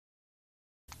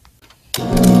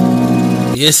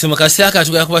Yes, mukasaka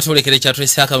tugera kuba tulekere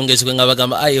kyatwese akawungezi gwe nga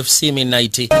bagamba IFC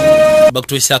midnight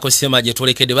bakutwisako sema je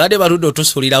tulekedde bade barudo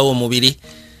tusulirawo omubiri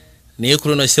naye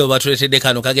kuno sebo batuletedde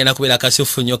kano kagenda kubeera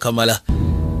kasufu nnyo kamala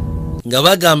nga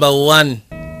bagamba 1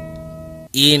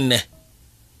 in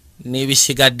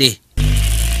n'ebisigadde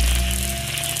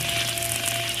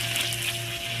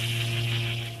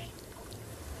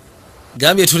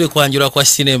gambye tuli kwanjulwa kwa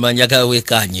sinema njaga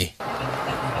wekanye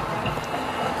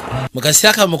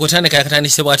mukasaka mukutandika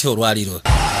yakatandise bwati olwaliro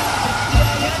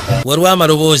waliwo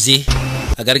amaloboozi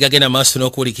agali gagenda maaso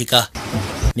n'okuwulikika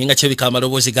ninga kyebika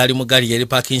amaloboozi gali mu gali yeri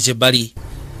pakinze ebbali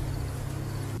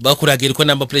bakulaga eriko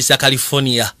namba pulesi ya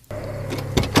California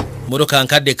motoka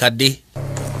nkadde kadde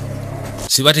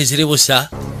siba teziri busa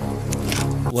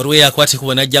waliwo yakwate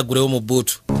kuba najja aggulewo mu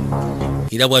buutu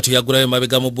era bwatu yaggulayo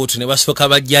mabega mu buutu ne basooka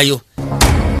bajjayo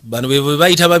bano bwe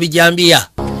bayita babijambiya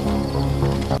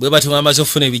bwe bati mwamaze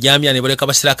okufuna ebijambiya ne baleka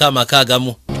basirako amaka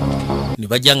agamu ne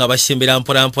bajja nga basembera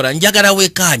mpolampola njagala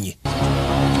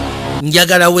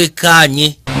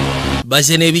wekanye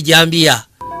baze n'ebijambiya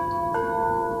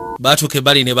batuuka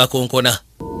ebbali ne bakonkona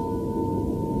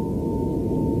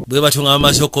bwe bati nga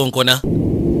bamaze okukonkona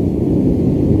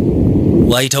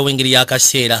wayitawo engeri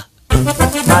y'akaseera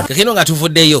kakino nga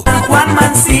tuvuddeyo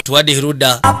tuwadde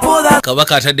erudda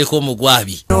kabaka ataddeko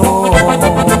omugwabi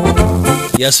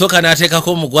yasooka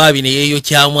n'ateekako omugwabi ne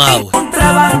yeeyokyamu awo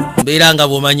mbeera nga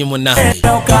bw'omanyi munnange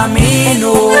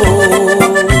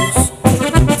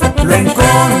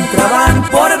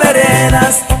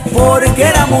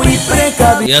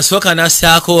yasooka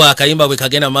n'assaako akayimba bwe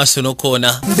kagenda maaso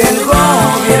n'okoona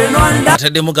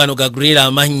ataddemu gano gagwirira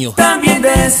amannyo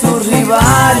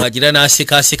wagira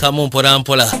n'asikaasikamu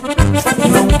mpolampola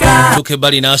tuka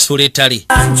ebbali n'asuula ettale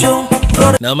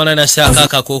n'amala n'assaako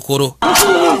akakookolo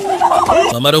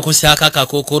mamala okusaako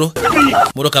akakookolo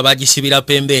motoka bagisibira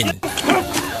pembeni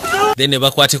then ne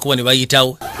bakwata ekubo ne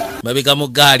bayitawo mabega mu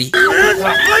ggaali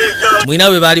mwina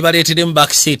bwe baali baleetedde mu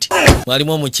backseat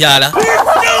mwalimu omukyala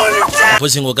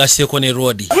mpozi ng'ogasseeko ne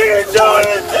roodi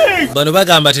bano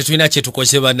bagamba tetulina kye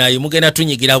tukoze banaye mugenda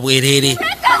tunyigira bwereere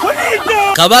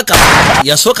kabaka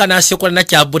yasooka n'asekula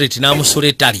nakya buleti n'amusula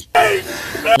ettale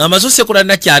ng'amaze osekula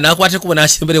nakya n'akwata ekubo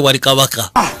n'asembere wali kabaka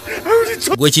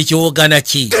gwe kikiwogana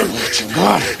ki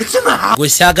gwe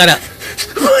saagala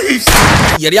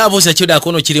yali abuuza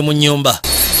kyodakono kiri mu nnyumba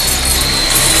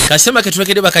kasema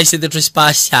ketulekedde bakayise the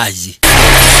trespassers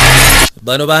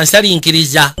bano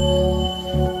bansalinkiriza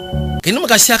kino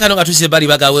mukasi akano nga tuzze bali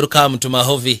baga welcome to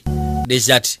Mahovi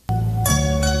Desert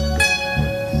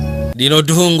lino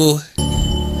ddungu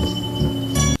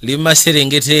lima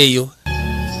Serengeti eyo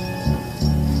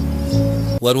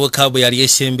waliwo kabo yali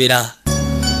esembera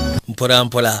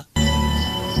mpolampola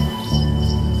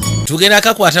tugenda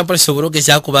akakwata mpola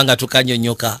obulogeeza kubanga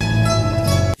tukanyonyoka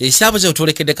esaabu ze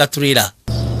otulekedde katurira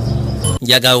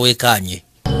njaga wekanye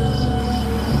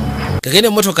kagende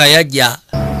motoka yajja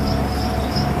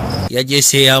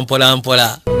eseeya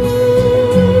mpolampola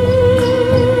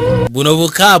buno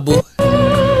bukaabu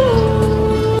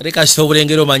leka sita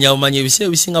obulengero omanya ebiseera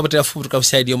ebisinga buterafubutuka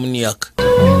busaidi omu New York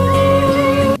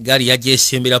gali yajja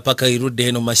esembera paka irudde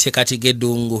eno masekati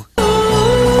g'eddungu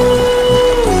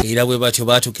era bwe batyo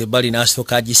baatuuka ebbali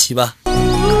n'asooka agisiba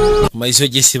maiso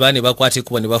gisiba ne bakwata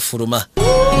ekubo ne bafuluma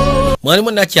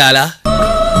mwalimu nakyala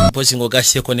mpozi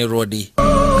ng'ogasseeko ne roodi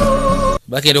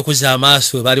bagenda okuzza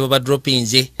amaaso we baali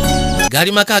babadropinze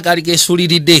gaali maka agaali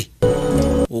geesuuliridde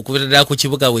okubira ddala ku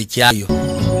kibuga wekyayo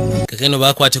kakeno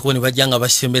bakwata ekubo ne bajja nga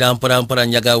basembera mpolampola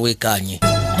njaga wekanye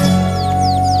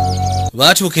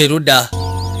baatuuka erudda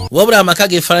wabula amaka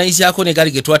geefaananyizaako ne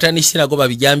gali ge twatandise nago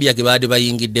babijambiya ge baadde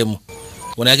bayingiddemu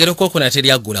onagereko okuna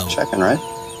teryaggulawo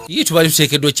ye tubali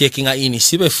tuteekeddwa checkinga in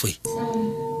sibe ffe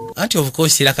anti of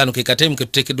course era kano ke katemu ke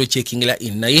tuteekeddwa checkingira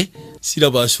in naye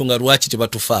siraba nsonga lwaki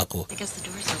tebatufaako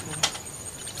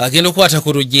agenda okukwata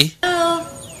ku luggi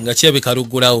nga kyebika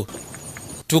luggulawo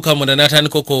tuuka munda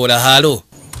n'atandika okwowola haalo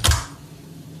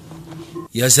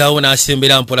yazaawo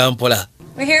n'asembera mpolampola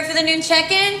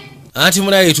anti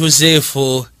munaye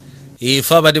tuzeefo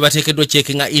ife abadde bateekeddwa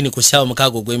checkinga in ku ssaawa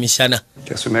 6 ogw'emisana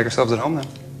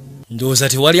ndowooza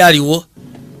tewali aliwo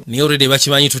naye olwedde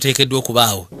bakimanyi tuteekeddwa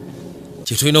okubaawo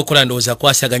kyetulina okukola ndowooza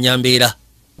kwasaganya mbeera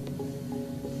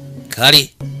kale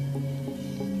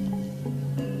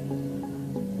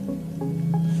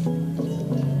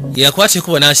yakwata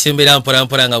ekubo n'asembera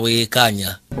mpolampola nga bwe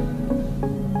yeekanya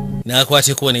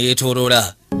n'akwata ekubo ne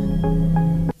yeetooloola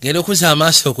genda okuzza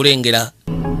amaaso okulengera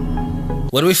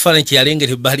waliwo ekifaananyi kye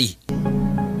yalengera ebbali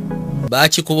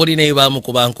baakikubuli naye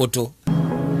baamukuba nkoto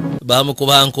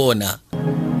baamukuba nkoona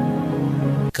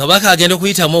kabaka agenda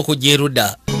okuyitamu okujja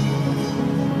erudda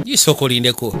isoko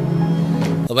lindeko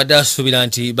obadde asuubira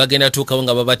nti bagenda tuukawo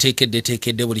nga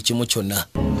babateekeddeteekedde buli kimu kyonna.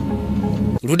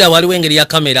 Ludda waliwo engeri ya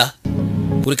kamera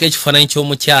kuliko ekifaananyi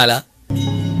ky'omukyala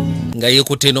nga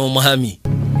yeekutte n'omwami.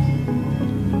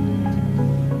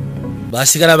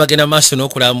 Baasigala bagenda maaso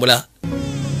n'okulambula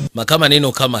makama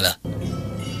neno kamala.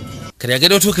 Kati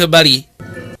agenda otuuka ebbali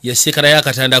yasiikanayo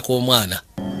akatanda k'omwana.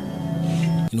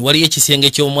 Waliyo ekisenge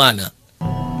ky'omwana.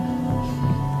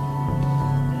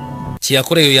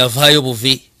 Kyeyakola eyo yavaayo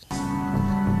buvi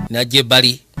n'ajja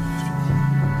ebbali.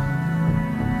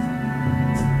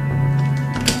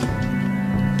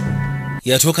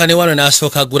 Yatuuka ne wano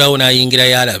n'asooka aggulawo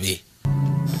n'ayingirayo alabe.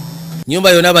 Nnyumba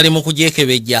yonna bali mu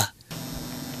kugyekebejja.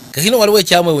 Kakino waliwo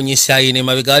ekyamwewunyisaayo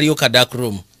n'emabega waliyo ka dark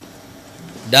room.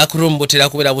 Dark room butera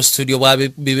kubeera bu studio bwa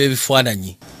bibe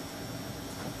ebifaananyi.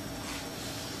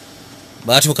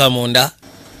 Baatuuka munda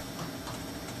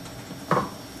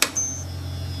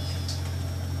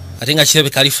ate nga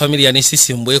kirabika ali familia ne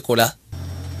sisimu bwekola.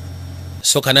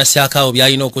 Sooka nassaako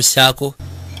by'alina okussaako.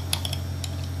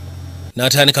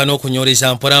 N'atandika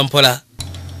n'okunyoleza mpola mpola.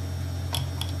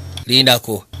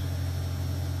 Lindako.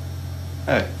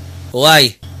 Hey.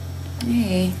 Why?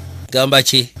 Hey. Gamba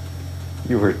ki?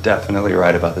 You were definitely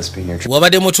right about this being your trip.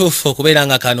 Wabadde mutuufu okubeera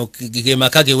nga kano ge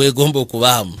maka ge weegomba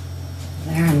okubaamu.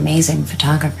 They're amazing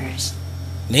photographers.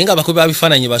 Naye nga bakubi ba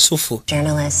bifaananyi basufu.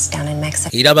 Journalists down in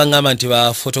Mexico. Era baŋŋamba nti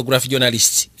ba photography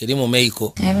journalist eri mu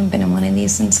Mexico. I haven't been in one of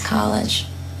these since college.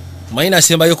 Mayina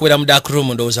asembayo okubeera mu dark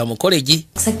room ndowooza mu college.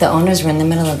 Looks like the owners were in the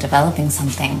middle of developing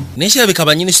something. Naye kirabika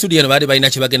bannyini studio eno baadde balina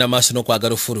kye bagenda maaso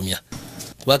n'okwagala ofulumya.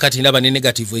 Kuba kati ndaba ne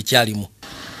negative ekyalimu.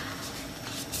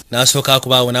 N'asooka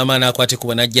akubaawo n'amaana akwate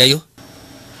kuba n'ajjayo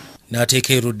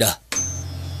n'ateeka erudda.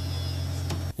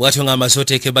 Bw'atyo ng'amaze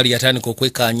oteeka ebbali yatandika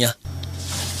okwekaanya.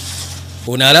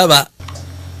 Ono alaba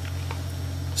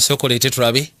soko leete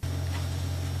tulabe.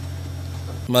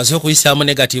 Maze okuyisaamu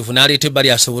negative n'aleeta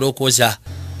ebbali asobole okwoza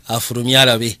afulumye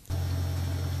alabe.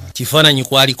 Kifaananyi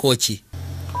kwaliko ki?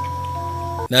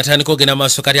 N'atandika ogenda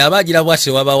maaso kati aba agira bw'ati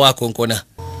tewabaawo akonkona.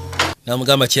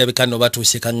 N'amugamba kirabika nno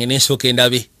batuuse kangene nsooka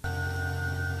endabe.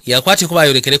 Yakwate kuba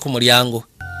ayolekere ku mulyango.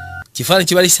 Kifaananyi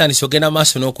kibali saanise ogenda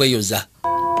maaso n'okweyoza.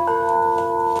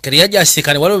 Kati yajja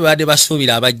asikane waliwo be badde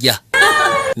basuubira abajja.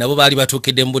 Nabo baali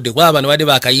batuukidde mu budde kuba bano badde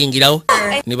baakayingirawo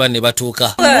ne bano ne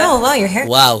batuuka. Wow, your hair.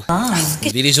 Wow.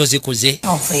 Birizo zikuze.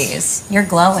 Oh, please. You're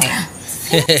glowing.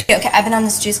 Okay, I've been on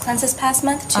this juice cleanse this past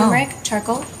month. Turmeric,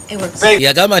 charcoal. It works.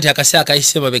 Yagamba nti akaseera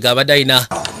akayise mabega abadde alina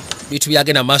bitu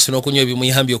byagenda maaso n'okunywa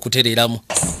ebimuyambye okutereeramu.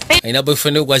 Alina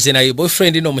boyfriend we gwaze naye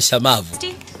boyfriend n'omusamaavu.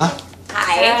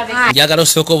 Hi. Njagala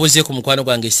osooka obuze ku mukwano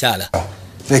gwange Saala.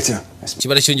 Victor.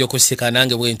 Kibala kyonja okuseka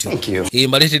nange bwentyo. Thank you.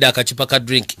 Mbaleetedde akacupa ka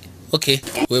drink. Okay,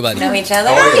 webali. Know each other?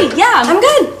 Hey, yeah, I'm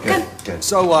good. Good.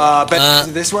 So,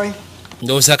 bet this way?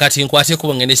 Ndowooza kati nkwate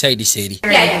kubo ngende side seeri.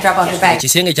 Yeah, you can drop off your bag.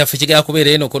 Ekisenge kyaffe kigera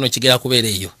kubeera eno kono kigera kubeera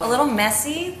eyo. A little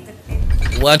messy.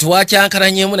 Wantu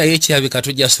wakyankalanyeemu naye kirabika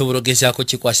tujja sobola ogezaako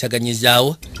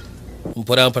kikwasaganyizaawo.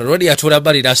 Mpola mpola Rodi yatuula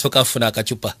bbali n'asooka afuna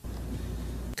akacupa.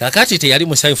 Kakati teyali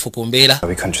musanyufu ku mbeera.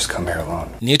 We couldn't just come here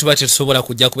alone. Naye tuba tetusobola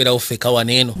kujja kubeerawo ffeka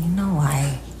wano eno. You know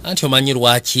why? Anti omanyi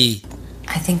lwaki?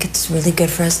 I think it's really good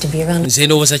for us to be around. Nze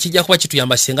ndowooza kijja kuba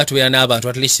kituyamba singa tubeera n'abantu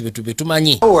at least be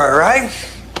tumanyi. Oh, all right.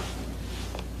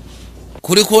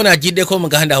 Kuliko n'agiddeko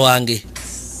muganda wange.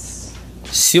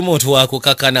 Si muntu wa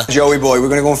kukakana. Joey boy, we're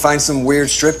gonna go and find some weird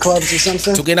strip clubs or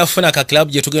something? Tugenda kufuna ka club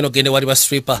gye tugenda ogende wali ba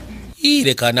stripper.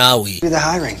 Leka naawe. Do the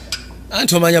hiring.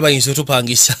 Anti omanya bayinza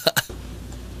otupangisa.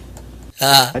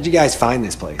 How'd you guys find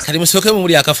this place? Kati musooke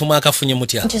mumuli akafumu akafunye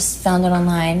mutya. Just found it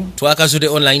online. Twakazudde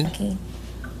online. Okay.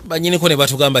 Banyiniko ne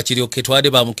batugamba kiryoke twadde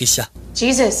bamukisa.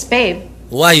 Jesus, babe.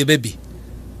 Why baby?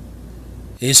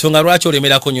 Ensonga lwaki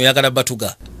olemerako nnyo oyagala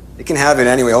batuga. They can have it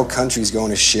anyway, whole country's going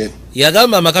to shit.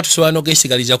 Yagamba amaka tusobola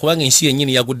n'ogeesigaliza kubanga ensi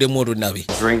yennyini yaguddemu olunabe.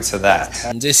 Drink to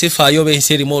that. Nze sifaayo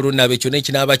b'ensi erimu olunabe kyonna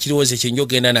ekinaaba kirowooza ekyenjo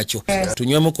ogenda nakyo.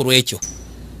 Tunywemu ku lwekyo.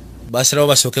 Basalawo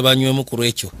basooke banywemu ku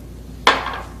lwekyo.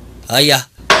 Aya.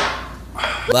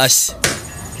 Basi.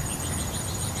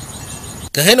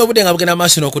 Kakene obudde nga bugenda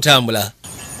maaso n'okutambula.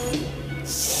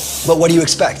 But what do you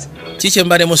expect? Kiki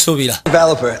mbadde musuubira?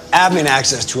 Developer, admin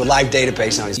access to a live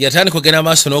database on his... Yatandika okugenda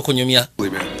maaso n'okunyumya.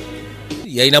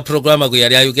 Yalina purogurama gwe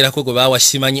yali ayogerako gwe baawa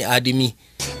simanyi adimi.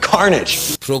 Carnage.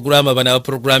 Purogurama bana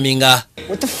baprogramminga.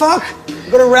 What the fuck?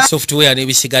 You gotta wrap... Software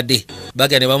n'ebisigadde.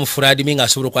 Baga ne bamufula adimi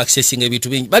ng'asobola okwaccessinga ebintu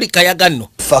bingi. Bali kayaga nno.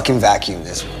 Fucking vacuum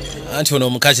this one. Anti ono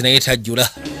omukazi naye tajjula.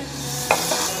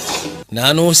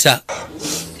 N'anuusa.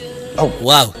 Oh,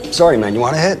 wow. Sorry man, you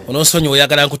want a hit? Onoosonyi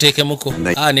oyagala nkuteekemuko.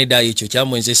 Nedda ekyo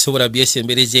kyamwe nze sobola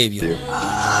byesembereza ebyo.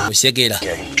 Osegeera.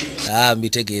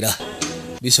 Mbitegeera.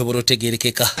 Bisobola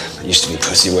otegeerekeka.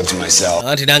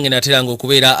 Anti nange nateranga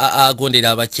okubeera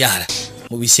agondera abakyala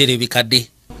mu biseera ebikadde.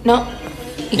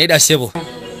 Nedda ssebo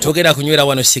togenda kunywera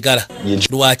wano sigala.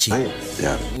 Lwaki?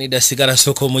 Nedda sigala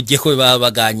sooka omuggyeko bwe baba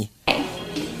baganye.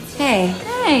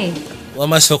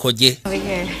 Wamasoko gye.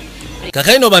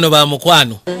 Kakaino bano ba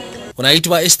mukwano. Ono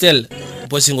ayitibwa Estelle.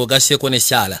 Mpozi ng'ogasseeko ne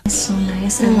Saala.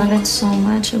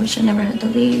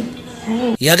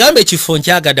 Yagamba ekifo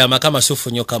nkyagadde amaka masufu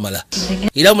nnyo kamala.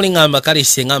 Era muli ngamba kale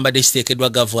senga mbadde siteekeddwa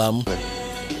gavaamu.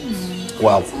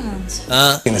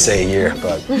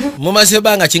 Mumaze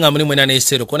ebbanga ki nga muli mwena ne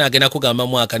Estelle ko naagenda kugamba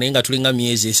mwaka naye nga tulinga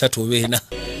myezi 3 oba 4.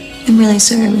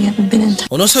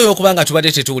 Onosobola okuba nga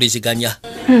tubadde tetuwuliziganya.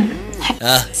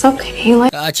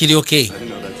 Kiri okay.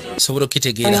 Sobola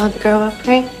okitegeera.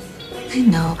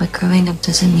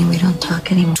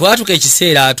 Twatuka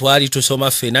ekiseera twali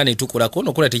tusoma ffenna ne tukulako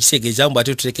nokula tekisegeeza mbu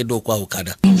ate tuteekeddwa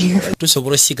okwawukana.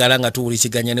 Tusobola osigala nga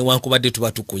tuwuliziganya newankubadde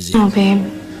tuba tukuze.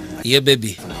 Ye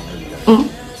baby.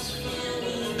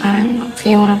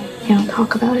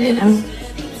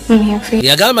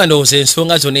 Yagamba ndowooza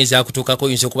ensonga zonna ezakutuukako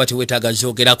oyinza okuba teweetaaga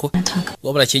zoogerako.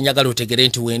 Wabula kyenjagala otegere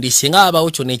nti wendi singa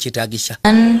abawo kyonna ekyetaagisa.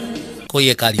 Ko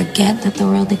ye kali.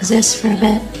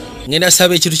 Ngenda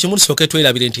saba ekintu kimu tusooke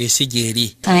twerabire nti ensi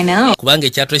gyeri. Kubanga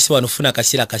ekyatulese wano funa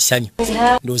akaseera kasanyu.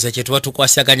 Ndowooza kye tuba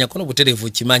tukwasaganya kono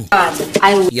butereevu kimanyi.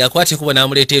 Yakwate kuba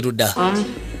n'amuleeta erudda.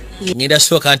 Ngenda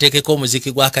sooka nteekeko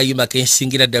omuziki gw'akayimba ke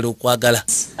nsingira ddala okwagala.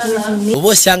 Oba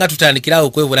osanga tutandikirawo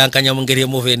okwebulankanya mu ngeri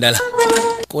emuva endala.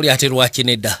 Koli ate lwaki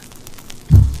nedda.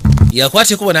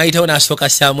 Yakwate kuba n'ayitawo n'asooka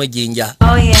ssaamu ejjinja.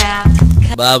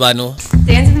 Baabano.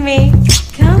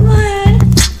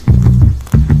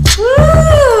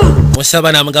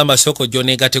 Musaba n'amugamba sooka ojja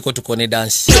oneegatteko tukone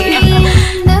dansi.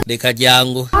 Leka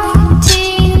jangu.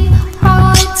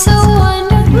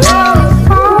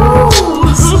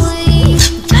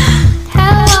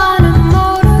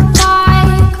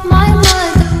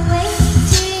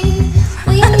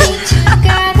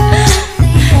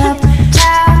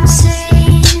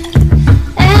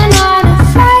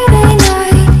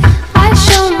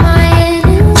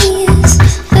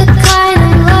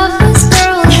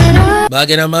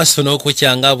 Bagenda maaso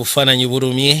n'okukyanga bufaananyi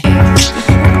bulumye.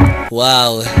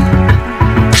 Wow.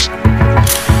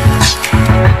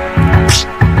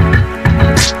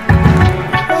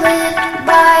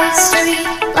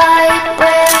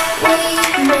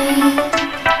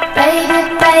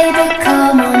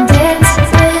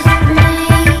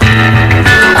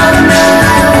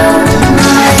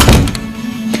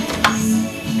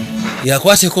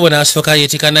 Yakwase kubo n'asooka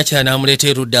yeetika nakyala n'amuleeta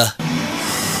erudda.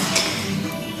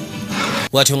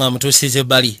 Bw'atyo ng'amutuusiza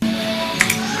ebbali.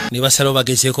 Ne basalawo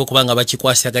bagezeeko kubanga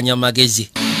bakikwasaganya mu magezi.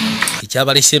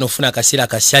 Ekyabalese eno ofuna akaseera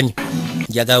akasanyu.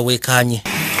 Njagala weekaanye.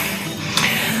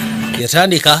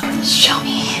 Yatandika.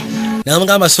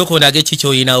 N'amugamba sooka ondage ki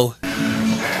ky'oyinawo.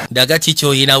 Ndaga ki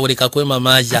ky'oyinawo leka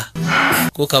kwemamaaza.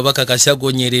 Ko kabaka kasago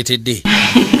onnyereetedde.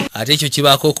 Ate ekyo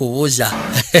kibaako okubuuza.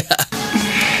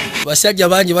 Basajja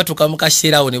bangi batuuka mu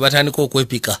kaseera awo ne batandika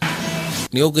okwepika.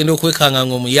 Naye ogenda okwekanga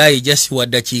ng'omuyaayi jasiwa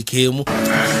ddakiika emu.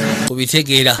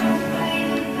 Kubitegeera.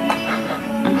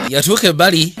 Yatuuka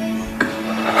ebbali.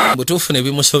 Butuufu ne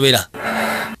bimusobera.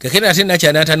 Kakene ate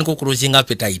nakyala n'atandika okuluzinga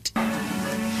appetite.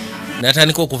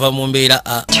 N'atandika okuva mu mbeera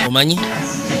omanyi?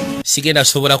 Sigenda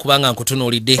sobola kubanga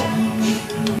nkutunuulidde.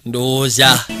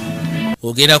 Ndowooza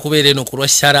ogenda kubeera eno ku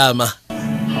lw'essalaama.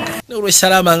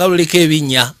 N'olw'essalaama nga luliko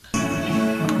ebinnya.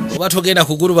 Oba togenda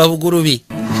kuguluba bugulubi.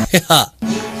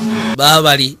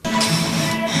 Baabali.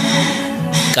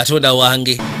 Katonda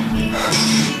wange.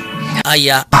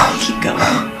 Aya.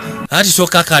 Ati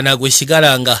tokakana gwe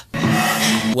sigalanga.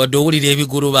 Wadde owulira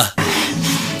ebiguluba.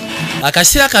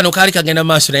 Akaseera kano kaali kagenda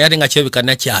maaso naye ate nga kyebika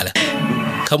nakyala.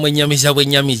 Kamwennyamiza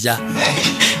bwennyamiza.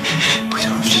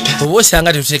 Oba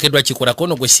osanga tetuteekeddwa kikola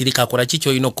kono gwe sirika kola ki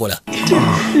ky'olina okukola.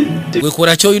 Gwe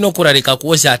kola ky'olina okukola leka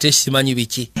kuwoza ate simanyi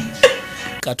biki.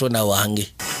 Katonda wange.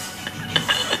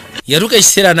 Yatuuka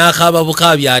ekiseera n'akaaba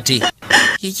bukaabi ate.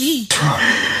 Kiki?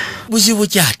 Buzibu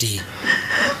ki ate?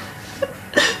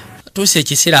 Tuuse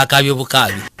ekiseera akaabye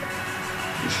bukaabi.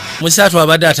 Musaatu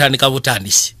abadde atandika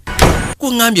butandisi.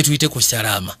 Kuŋŋambye tuyite ku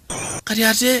salaama. Kati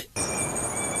ate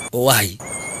owaayi.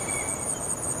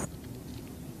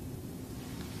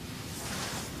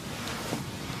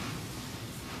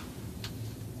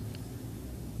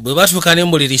 Bwe batuuka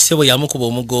n'embuliri ssebo yamukuba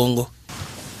omugongo.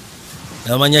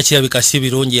 N'amanya kirabika si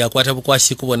birungi yakwata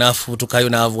bukwasi kubo n'afuutukayo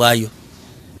n'avaayo.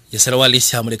 Yasalawo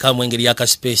alisi amulekaamu engeri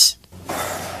y'akasipesi.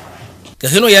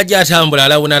 Kakeno yajja atambula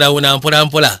alawunalawuna mpola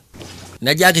mpola.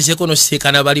 Najja agezeeko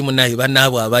n'osisinkana bali munnaye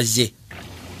bannaabwe abazze.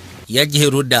 yajja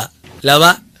erudda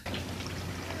laba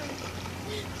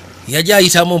yajja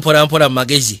ayitamu mpolampola mu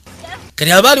magezi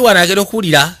kati abaali wanaagera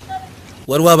okuwulira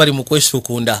waliwo abali mu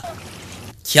kwesuukunda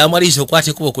kyamwaliza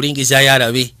okwata ekuba okulingizayo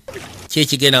alabe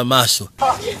kyekigenda mu maaso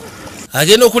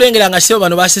agenda okulengera nga sebo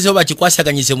bano basezeho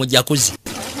bakikwasaganyize mu jakuzi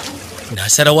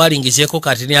nasalawo alingizeeko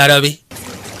kati ne alabe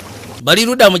bali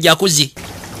ludda mu jakuzi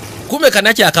kumbe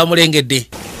kanaki akamulengedde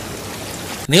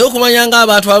naye okumanya nga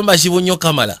abantu abamu bazibu nnyo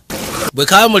kamala bwe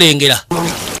kamulengera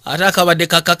ate akabadde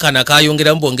kakakana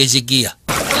kayongeramu bwongezi giya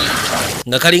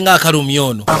nga kalinga akalumya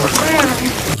ono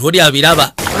lwoli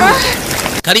abiraba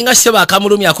kalinga sebo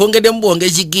akamulumya akongeddemu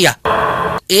bwongezi giya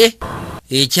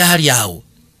ekyali awo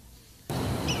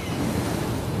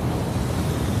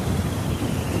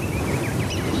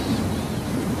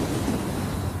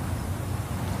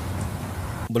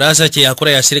bulaasa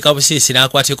kyeyakola yasirika busiisi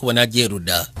n'akwata ekubo n'ajja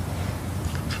erudda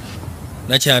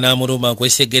nakyanamuluma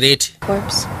nkwesegereti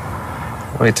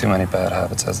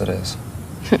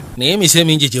naye emise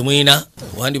mingi gye mwina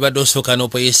wandibadde osooka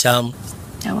n'opoyesaamu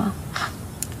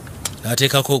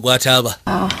n'ateekako ogwataaba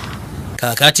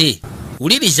kaakati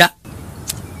wuliriza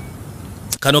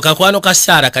kano kakwano ka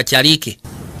Saara kakyaliike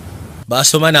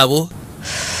baasoma nabo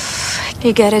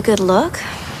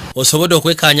osobodde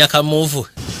okwekanya kamuuvu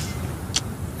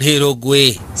leero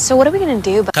gwe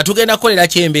katugenda kukolera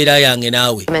ki embeera yange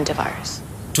naawe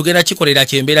tugenda kikolera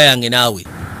ki embeera yange naawe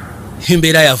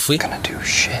embeera yaffe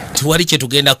tiwali kye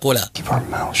tugenda kukola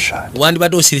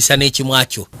wandibadde osirisa n'ekimu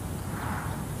akyo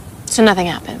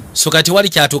so kati wali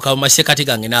kyatuuka mu masekati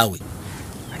gange naawe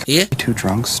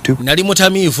nali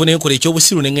mutamiivu nenkola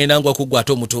ekyobusiru neŋŋenda ngwa kuggwa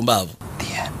ate omutumba abo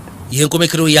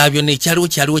yenkomekero ya byonna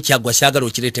ekyaliwo kyaggwa saagala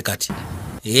okirete kati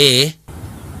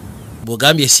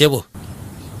bwogambye sebo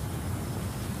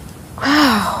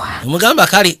omugamba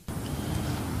kale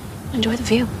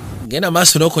genda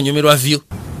maaso n'okunyumirwa view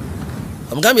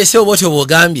omugambye sebo bwotyo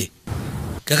bwogambye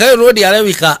kakayo roodi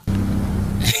alabika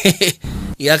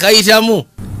yakayitamu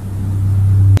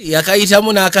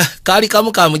kaali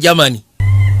kamu ka mujamani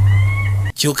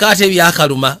kyokka ate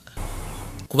byakaluma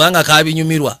kubanga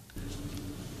kabinyumirwa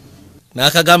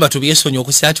n'akagamba tubyesonye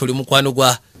okusa nti oli mukwano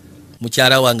gwa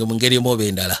mukyala wange mu ngeri emu oba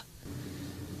endala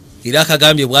era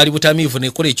akagambye bwali butamiivu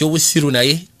nekola ekyobusiru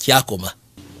naye kyakoma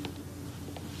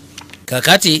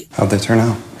kakati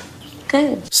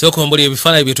sooka ombuli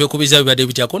ebifaananyi byetwekubiza bibadde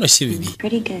bityakono si bibi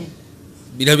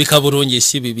birabika bulungi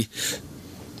si bibi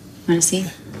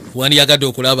wandiyagadde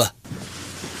okulaba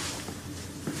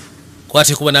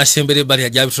kwate kuba nasembera ebbali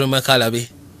ajabitulemako alabe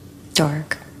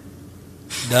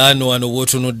daano wano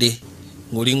bwotunudde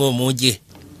ng'olinga omuje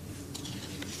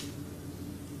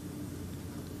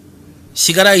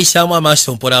sigala ayisaamu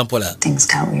amaaso mpolampola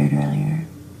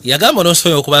yagamba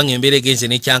onosobola okubanga embeera egenze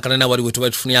nekyankalana wali bwe tuba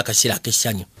tufunye akaseera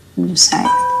ak'essanyu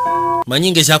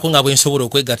manyi ngezaako nga bwe nsobola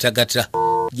okwegattagatta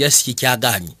jasi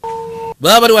kikyagaanyi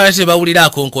baba bali wala tebawulira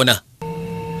akonkona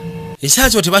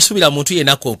esaazi o tebasuubira muntu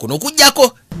yenna konkona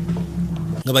okugjako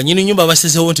nga banyini nyumba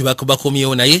basezewo nti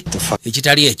bakomyewo naye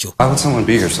ekitali ekyo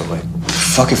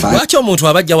lwaki omuntu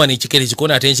abajja wano ekikerezi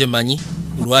kona ate nze mmanyi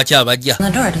lwaki abajja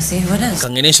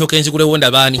kange nensooka enzigulewo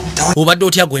ndabaani obadde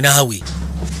otya gwe naawe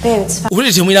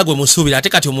obulire temwina gwe musuubira ate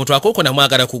kati omuntu akookona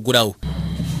mwagala kuggulawo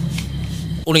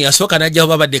ono yasooka n'ajjawo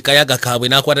babadde kayaga kaabwe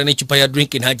n'akwata n'ecupa ya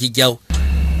drink n'agijjawo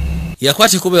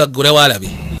yakwata ekuba yaggulawo alabe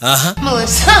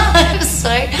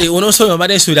onoosomya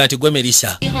mbadde nsuubira nti gwe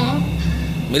Melissa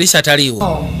Melissa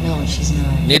taliiwo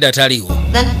nedda taliiwo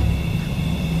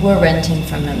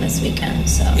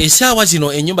esaawa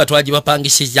zino ennyumba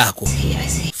twagibapangisizaako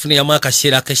funiramu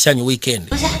akaseera ak'essanyu weekend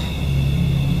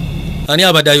ani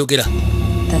abadde ayogera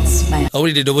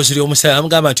awulidde eddoboozi ly'omusaya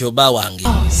amugamba nti oba wange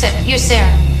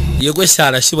yegwe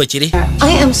Saara si bwe kiri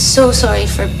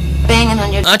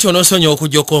anti onoosonyiwa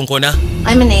okujja okonkona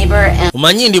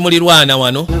omanyi ndi mulirwana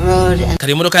wano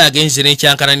kale emmotoka yagenze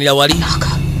n'ekyankalanira wali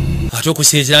ate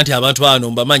okusinzira nti abantu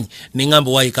bano mbamanyi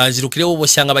neŋŋamba wayikanzirukirewo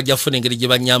bosanga bajja kufuna engeri gye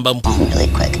bannyambamu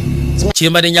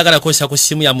kyembadde njagala kosa ku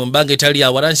ssimu yammwe mbanga etali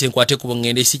awala nze nkwate ku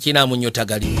buŋŋende sikinaamu nnyo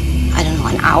tagali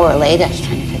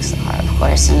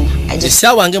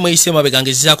essaawa wange mweyise mabega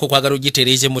ngezezaako okwagala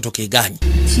ogitereeza emmotoka egaanyi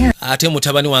ate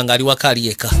mutabani wange ali waka ali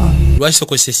eka lwaki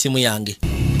sokozesa essimu yange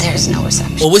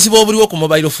obuzibu obuliwo ku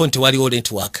mobile phone tewaliwo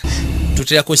network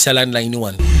tutera kozesa landline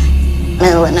wano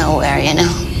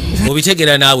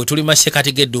obitegeera naawe tuli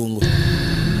masekati g'eddungu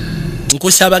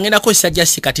nkusaba ngenda kozesa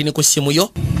jasi katini ku ssimu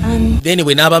yo then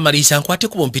bwe naabamaliisa nkwate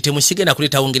kubo mpite musigenda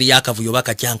kuleetawo ngeri y'akavuyo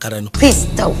bakakyankalano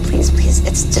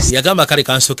yagamba kale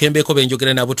kansooka embeeko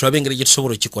benjogera nabo tulabe engeri gye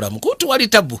tusobola okikolamu kutu wali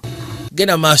tabu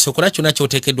genda maaso kola kyonna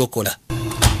ky'oteekeddwa okukola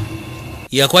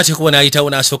yakwate kubo n'ayitawo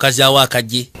n'asooka zaawo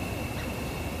akajje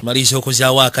Maliriza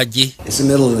okuzaawo akajje. It's the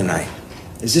middle of the night.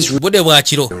 Is this Budde bwa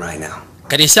kiro. right now?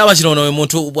 Kati essaawa zino ono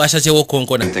omuntu bw'asazeewo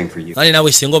konkona. Kale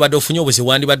naawe singa obadde ofunye obuzibu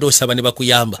wandibadde osaba ne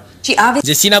bakuyamba.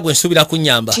 Nze sirina gwe nsuubira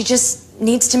kunnyamba. She just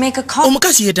needs to make a call.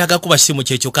 Omukazi yeetaaga kuba simu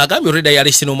kyekyo kaagambye olwedda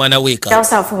yalese n'omwana weeka.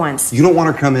 For once. You don't want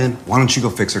her to come in? Why don't you go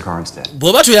fix her car instead?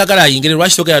 Bw'oba toyagala ayingire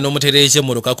lwaki togera n'omutereeza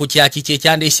emmotoka ku kyaki kye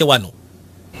kyandeese wano.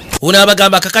 Ono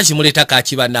abagamba akakazi muleeta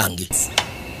kaaki bannange.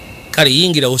 Kale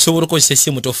yingira osobola okozesa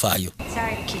essimu tofaayo.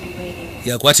 Sorry to keep you waiting.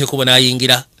 Yakwata ekkubo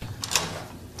n'ayingira.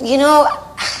 You know,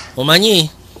 Omanyi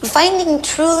finding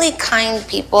truly kind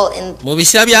people in mu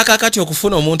biseera byakakati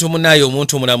okufuna omuntu munnaayo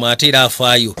omuntu mulamu ate era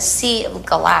afaayo the sea of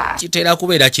glass. kitera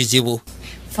kubeera kizibu.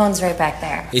 Phone's right back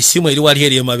there. Essimu eri wali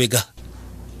eri emabega.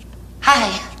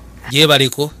 Hi.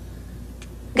 Gyebaliko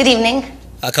Good evening.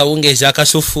 akawungeezi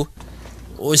akasufu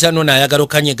oza nno naayagala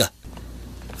okanyega.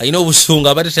 Alina obusungu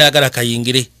abadde tayagala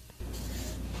kayingire.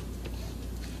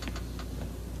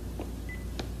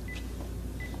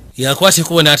 Yakwata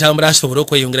ekkubo n'atambula asobole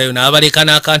okweyongerayo n'abaleka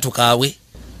n'akantu kaabwe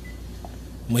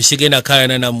mwesigenda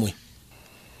kaayana nammwe.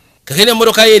 Kakene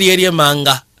emmotoka ye eri eri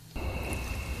emanga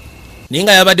naye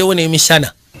nga yabaddewo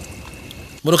n'emisana.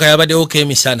 Emmotoka yabaddewo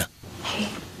emisana.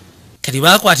 Kati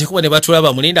baakwata ekkubo ne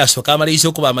batulaba mulinda asooka amaliriza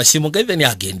okuba amasimu ge then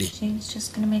agende. She's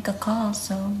just gonna make a call,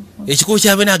 so. Ekikubu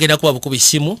kyabwe n'agenda kuba bukuba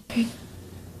essimu.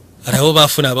 Alabo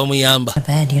baafuna abamuyamba.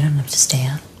 Bed, you don't have to stay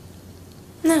up.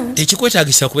 No.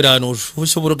 Tekikwetaagisa kubeera wano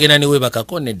osobola ogenda ne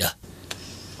weebakako nedda.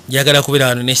 Njagala kubeera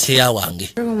wano ne seeya wange.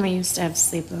 Remember when we used to have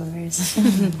sleepovers?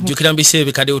 Jjukira mu biseera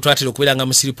ebikadde twatera okubeera nga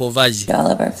mu sleepovers.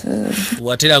 All of our food.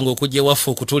 Wateranga okujja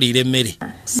ewaffe okutuliira emmere.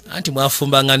 Anti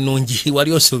mwafumbanga nnungi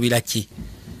wali osuubira ki?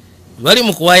 Bali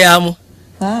mu kuwayaamu.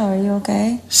 Wow, are you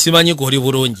okay? Simanyi gw'oli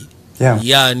bulungi.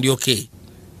 Ya ndi okay.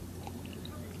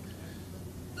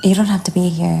 You don't have to be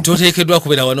here. Toteekeddwa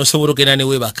kubeera wano osobola ogenda ne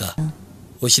weebaka.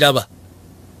 Okiraba?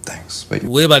 Thanks, but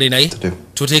Weebale naye to do.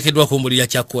 toteekeddwa kumbulira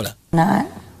kyakkola. Not.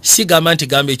 Sigamba nti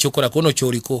gamba ekyokola kono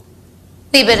kyoliko.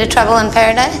 Wee bit of trouble in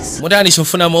paradise? Mutandise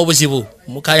ofunamu obuzibu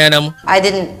mukaayanamu. I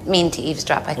didn't mean to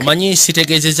eavesdrop. I could. Omanyi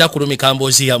sitegeezezza kulumika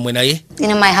mboozi yammwe naye You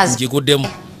know, my husband ngiguddemu.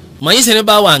 Omanyi nze ne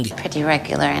bba wange pretty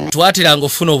regular in it. twateranga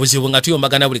ofuna obuzibu nga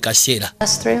tuyombagana buli kaseera.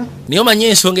 Us through. Naye omanyi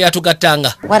ensonga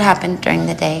eyatugattanga What happened during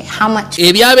the day? How much?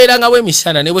 ebyabeerangawo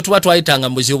emisana ne bwe tuba twayitanga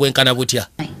mu buzibu bwenkana butya.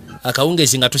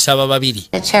 Akawungeezi nga tusaba babiri.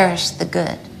 To cherish the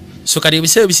good So kati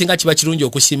ebiseera ebisinga kiba kirungi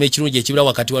okusiima ekirungi ekibira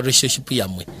wakati wa relationship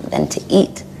yammwe. than to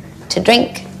eat, to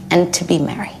drink, and to be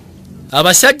merry.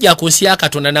 Abasajja ku nsi ya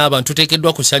Katonda n'abantu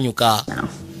tuteekeddwa kusanyuka. No.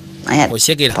 I had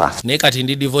Okyegera naye kati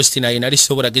ndi divorced naye nali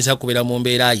sobola geza kubeera mu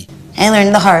mbeera ye. I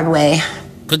learned the hard way.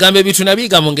 Kwegamba ebintu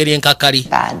nabiyiga mu ngeri enkakkali.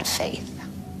 Bad faith.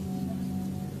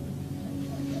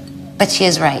 But she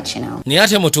is right, you know. Naye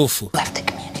ate mutuufu. You have to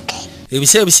communicate.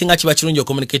 Ebiseera ebisinga kiba kirungi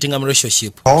ocommunicatinga mu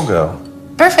relationship. I'll go.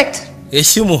 Perfect.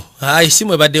 Esimu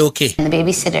ebadde okay. And the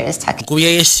babysitter is talking.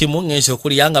 Kubyeyo essimu ngenza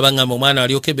okulya nga bangamba omwana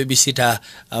ali okay babysitter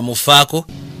amufaako.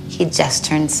 He just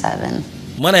turned 7.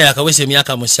 Omwana yakaweza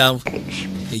emyaka 7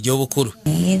 egy'obukulu.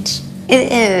 Age.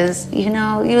 It is. You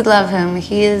know, you love him.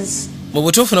 He is. Mu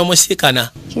butuufu n'omusiikana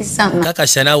He's something.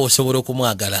 kakasa naawe osobola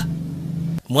okumwagala.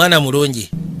 Mwana mulungi.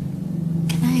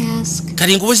 Can I ask,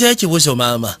 Kati nkubuzayo ekibuuzo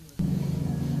maama.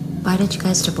 why did you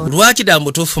guys divorce? Lwaki dda mu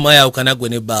butuufu mwayawukana gwe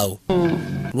ne bbaawo?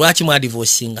 Lwaki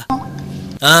mwadivosinga?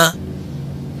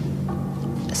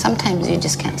 Sometimes you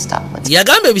just can't stop what's.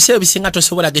 Yagamba ebiseera ebisinga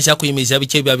tosobola geza kuyimiriza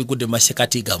biki ebya bigudde mu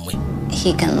masekati gammwe.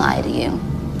 He can lie to you.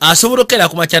 Asobola okukera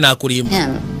ku makya n'akulimba.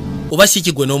 Him. Oba si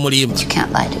kigwe n'omulimba. You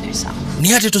can't lie to yourself.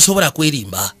 Naye ate tosobola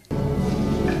kwerimba.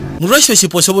 Mu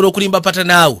relationship osobola okulimba pata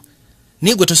naawe.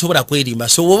 Naye gwe tosobola kwerimba.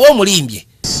 So oba omulimbye.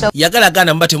 So Yagala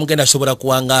gana muba temugenda sobola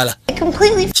kuwangaala. I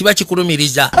completely Kiba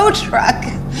kikulumiriza. tow truck.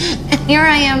 And here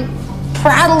I am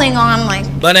prattling on like.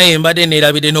 Bana ye mbadde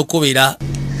neerabidde n'okubira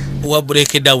wa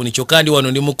breakdown kyokka ndi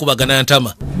wano ndi mukubagana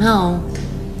ntama. No.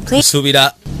 Please.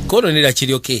 Suubira kolonera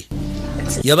kiryoke.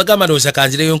 Yabagamba ndowooza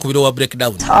kanzireyo nkubira wa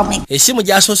breakdown. Tell me. Essimu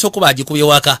gy'asoose okuba agikubye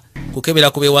waka. Kukebera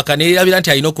kubye waka neerabira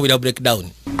nti alina okubira breakdown.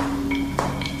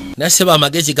 Nasseba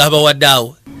amagezi g'abawadde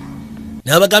awo.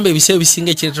 N'abagamba ebiseera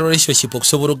ebisinga ekireetera relationship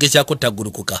okusobola okugezaako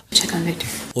ttaggulukuka. Check on Victor.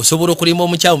 Osobola okulimba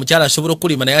omukyala asobola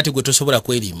okulimba naye ate gwe tosobola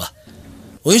kwerimba.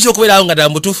 Oyinza okubeerawo nga ddala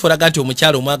mutuufu olaga nti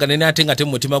omukyala omwagala naye ate nga te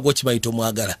mu mutima gwo okimanyi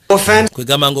tomwagala.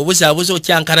 Kwegamba ng'obuzaabuza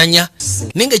okyankalanya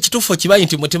naye ng'ekituufu okimanyi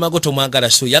nti mutima gwo tomwagala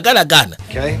so yagala gaana.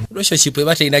 Relationship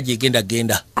eba terina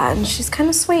gyegenda. And she's kind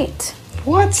of sweet.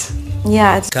 What?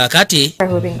 Yeah, it's Kaakati her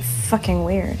who are being fucking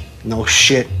weird. No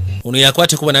shit. ono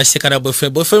yakwate kuba n'aseka na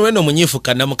boyfriend we n'omunyiifu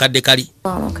kannamukadde kali.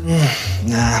 Oh, okay.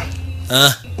 Nah.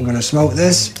 Ah, I'm gonna smoke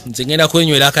this. nze ngenda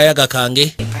kwenywera akayaga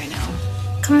kange Right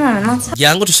now. Come on, let's.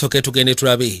 jangu tusooke tugende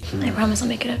tulabe. I promise I'll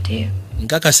make it up to you.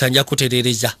 Nkakasa nja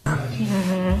kutereereza.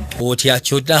 Otya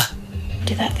kyodda.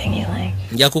 Do that thing you like.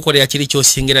 Nja kukolera kiri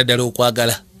ky'osingira ddala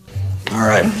okwagala. All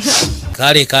right.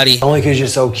 Kale. Only because you're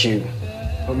so cute.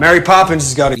 But Mary Poppins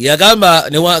has got to. Yagamba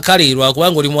ne kale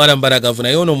lwakubanga oli mwana mbaragavu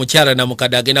naye ono omukyala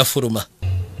namukadde agenda fuluma.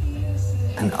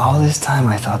 And all this time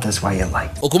I thought that's why you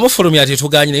liked it. Okumufulumya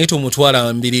tetuganye naye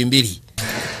tumutwala mbirimbiri.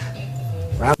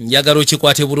 Njagala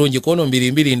okikwate bulungi kono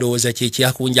mbirimbiri ndowooza kye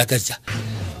kyakunjagaza.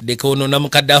 Deka ono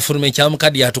namukadde afulume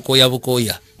ekyamukadde yatukoya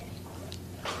bukoya.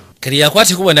 Kali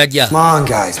yakwate kuba najja. Come on,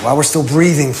 guys, while we're still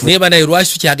breathing. Neba naye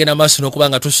lwaki tukyagenda maaso n'okuba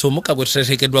nga tusomuka bwe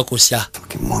tutateekeddwa kusa.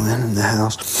 Fucking woman in the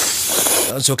house.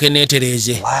 Nsooke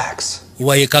neetereeze. Relax.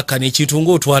 Wayekakkana ekintu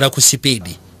ng'otwala ku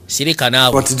sipiidi. Sirika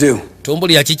naawe. What to do?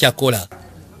 Tombulira ki kyakkola.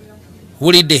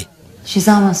 Wulidde? She's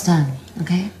almost done,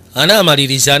 okay?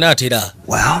 Anaamaliriza anaatera.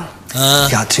 Well, you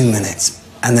got 2 minutes,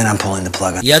 and then I'm pulling the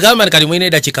plug on. Yagamba kali mwine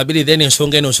eddakiika 2 then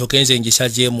ensonga eno nsooke nze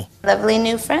ngisazeemu. Lovely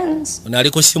new friends. Ono ali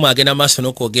ku ssimu agenda maaso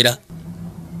n'okwogera.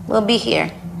 We'll be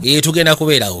here. Tugenda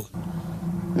kubeerawo.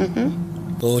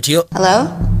 Otyo. Hello?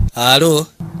 Alo.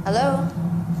 Hello?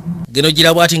 Geno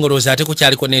gira bwati ngolooza ate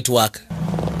kukyaliko network.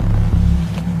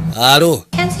 Alo.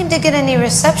 Can't seem to get any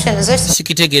reception. Is there some...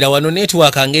 Sikitegeera wano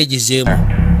network ng'egizeemu.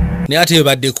 Naye ate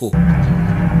ebaddeko.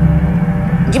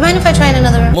 Do you mind if I try in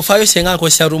another room? Mufaayo senga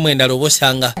nkozesa rumu endala oba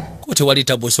osanga ko tewali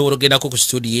tabo osobola ogendako ku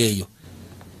studio eyo.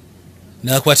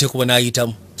 N'akwate kuba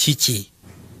n'ayitamu. Kiki?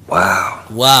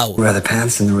 Wow. Wear the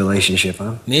pants in the relationship,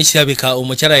 huh? Naye kirabika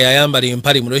omukyala yayambala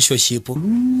empale mu relationship.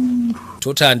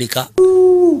 Tutandika.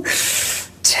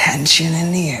 Tension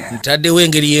in the air. Ntaddewo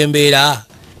engeri y'embeera.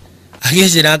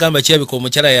 Agenze n'agamba kirabika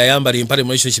omukyala yayambala empale mu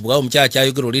relationship awo omukyala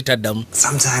kyayogera oli taddamu.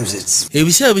 Sometimes it's...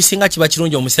 Ebiseera bisinga kiba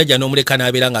kirungi omusajja n'omuleka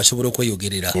n'abeera ng'asobola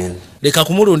okweyogerera. Leka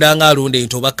kumulunda ng'alunda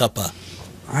ento oba kkapa.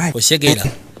 Osegeera.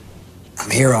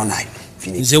 I'm here all night.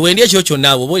 Nze wendi ekyo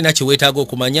kyonna abo oba olina kye weetaaga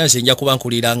okumanya nze nja kuba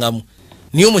nkulirangamu.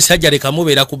 Niye omusajja leka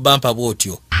mubeera ku bampa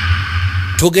bw'otyo.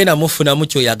 Togenda mufunamu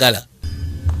ky'oyagala.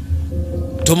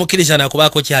 Tomukkiriza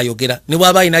nakubaako kyayogera. Ne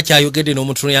bw'aba alina kyayogedde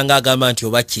n'omutunuulira ng'agamba nti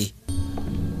oba ki.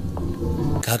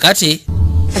 Kakati.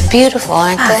 They're beautiful,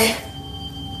 aren't they?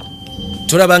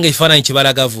 Tulaba ng'ekifaananyi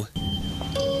kibalagavu.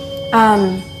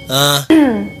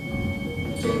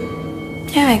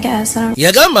 Yeah, I guess.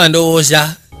 Yagamba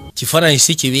ndowooza kifaananyi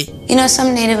si kibi. You know,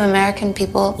 some Native American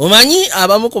people... Omanyi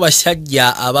abamu ku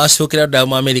basajja abasookera ddala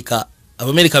mu Amerika.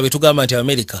 Abamerika be tugamba nti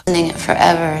Amerika.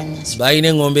 Balina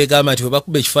engombe egamba nti bwe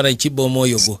bakuba ekifaananyi kibba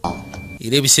omwoyo gwo.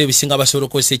 Era ebiseera ebisinga basobola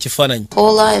okukozesa ekifaananyi.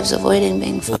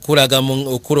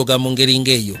 Okuloga mu ngeri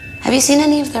ng'eyo.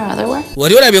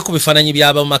 Wali olabye ku bifaananyi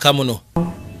by'aba mu maka muno?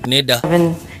 Nedda.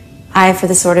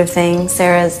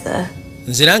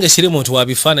 Nze nange siri muntu wa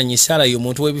bifaananyi, Saara ye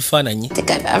omuntu w'ebifaananyi.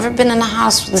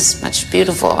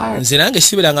 Nze nange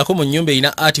sibirangako mu nnyumba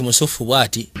erina ati musufu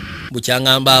bw'ati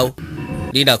bukyaŋŋambaawo.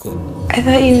 Lindako.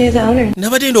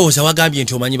 Nabadde ndowooza wagambye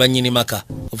nti omanyi bannyini maka.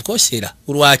 Of course era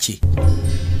lwaki?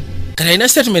 Kati alina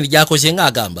statement gy'akoze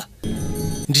ng'agamba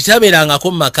nti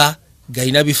tabeerangako mu maka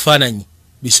galina bifaananyi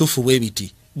bisufu bwe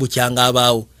biti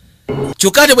bukyangabaawo.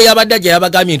 Kyokka ate bwe yabadde ajja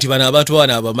yabagambye nti bano abantu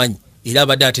bano abamanyi era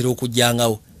abadde atera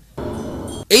okujjangawo.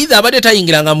 Either abadde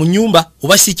tayingiranga mu nnyumba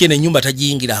oba si kyene ennyumba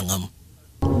tagiyingirangamu.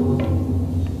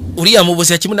 Oli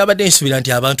yamubuuza kimu nabadde nsubira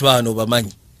nti abantu bano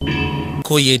bamanyi.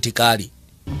 Ko ye nti kaali.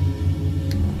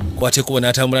 Kwate kuba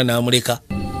n'atambula n'amuleka.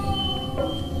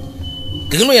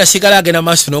 Gino yasigala agenda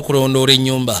maaso n'okulondoola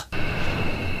ennyumba.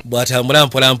 Bw'atambula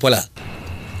mpola mpola.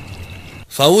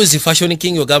 Fawuzi Fashion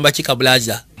King ogamba kika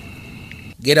blaza.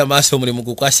 Genda maaso omulimu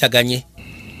gukwasaganye.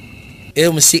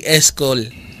 MCS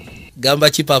call. Gamba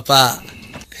ki papa.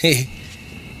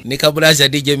 Ni kabulaza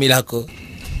DJ Miracle.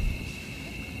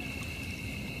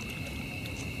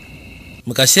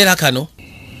 Mukaseera kano.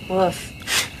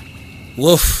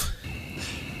 Wolf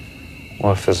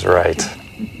is right.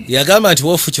 Yagamba nti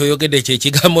Wolf kyoyogedde kye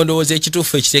kigambo ndowooza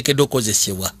ekituufu ekiteekeddwa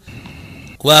okukozesebwa.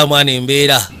 Kuba mwana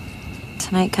embeera.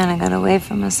 Tonight kind of got away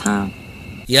from us, huh?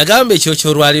 Yagamba ekyo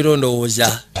ky'olwaliro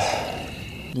ndowooza.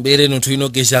 Mbeera eno tulina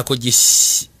okugezaako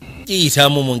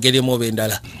giyitamu mu ngeri emu oba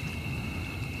endala.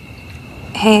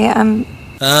 Hey,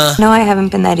 no, I haven't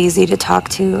been that easy to talk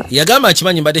to. Yagamba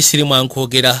akimanyi mbadde siri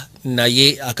mwankwogera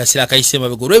naye akaseera akayise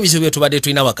emabega olw'ebizibu bye tubadde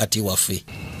tulina wakati waffe.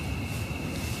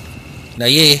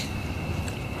 Naye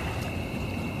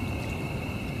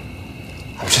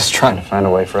I'm just trying to find a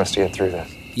way for us to get through this.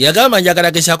 Yagamba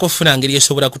njagala gezaako okufuna ngeri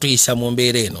esobola kutuyisa mu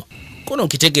mbeera eno. Kono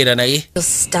nkitegeera naye.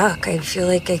 Stuck. I feel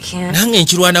like I can't. Nange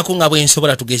nkirwanako nga bwe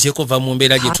nsobola tugezeeko va mu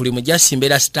mbeera gye tulimu just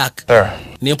mbeera stuck.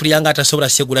 Nempulira nga atasobola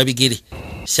segula bigere.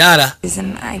 Saara.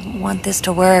 I want this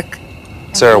to work.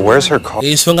 Sarah, where's her car?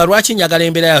 Ensonga lwaki njagala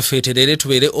embeera yaffe eterere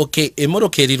tubeere okay.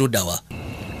 Emmoloka eri luddawa?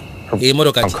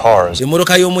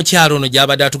 Emmoloka y'omukyalo ono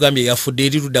gy'abadde atugambye yafudde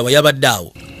eri luddawa yabadde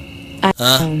awo?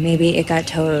 Maybe it got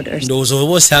towed or something. Ndowooza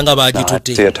oba osanga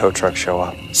baagitutte. See a tow truck show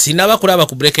up. Sinaba kulaba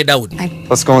ku breakdown.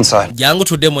 Let's go inside. Jangu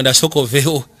tudde munda sooka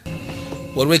oveewo.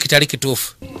 Waliwo ekitali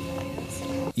kituufu.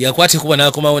 Yakwata ekuba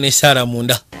n'akomawo ne Sarah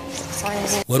munda.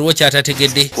 Waliwo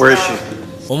kyatategedde. Where is she?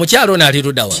 Omukyalo ono ali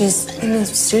luddawa? She's in the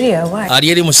studio. Why? Ali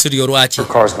eri mu studio lwaki? Her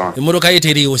car's gone. Emmoloka ye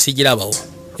teriiwo sigirabawo.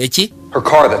 Eki? Her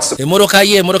car that's... Emmoloka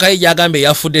ye gy'agambye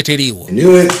yafudde teriiwo.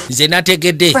 Nze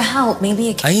nategedde. For help, maybe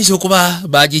it can. Ayinza okuba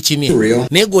baagikimye.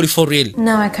 Naye gwe oli for real.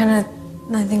 No, I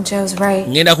think Joe's right.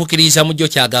 Ngenda kukkiririza mu jjo I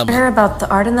kyagamba. heard about the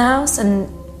art in the house and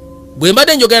Bwe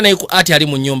mbadde njogera naye ati ali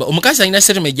mu nnyumba. Omukazi alina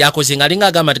settlement gy'akoze ng'alinga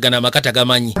agamba nti gano amaka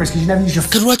tagamanyi.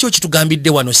 Lwaki okitugambidde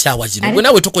wano ssaawa zino? Gwe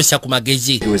naawe tukozesa ku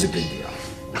magezi.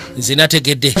 Nze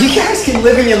nategedde.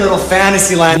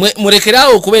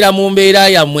 Mulekeraawo okubeera mu mbeera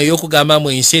yammwe ey'okugamba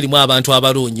mu ensi erimu abantu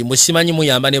abalungi. Musimanyi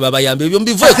muyamba ne babayamba. Ebyo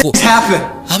mbiveeko.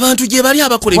 Abantu gye bali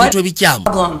abakola ebintu ebikyamu.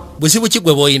 Buzibu ki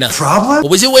gwe bw'olina?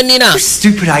 Obuzibu bwe nnina.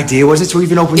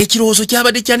 Ekirowoozo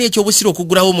kyabadde kyani eky'obusiro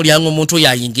okugulawo omulyango omuntu oyo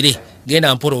ayingire.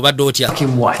 Genda mpola obadde otya?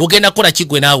 Ogenda kukola ki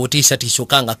gwe naawe otiisatiisa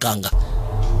okangakanga?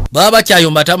 Baba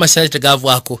bakyayomba ate amasanyalaze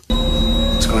tegaavaako.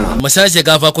 Amasanyalaze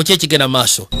tegaavaako ki ekigenda mu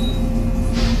maaso?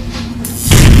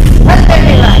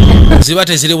 Ziba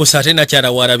teziri busa ate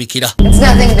nakyala warabikira.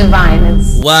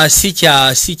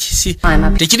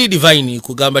 Tekiri divine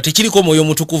kugamba tekiriko mwoyo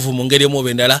mutukuvu mu ngeri emu oba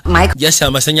endala. Jasi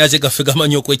amasanyalaze gaffe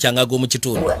gamanyi okwekyanga ag'omu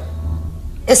kitundu.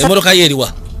 Emmoloka ye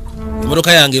eriwa?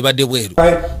 Emmoloka yange ebadde bweru.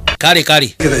 Kale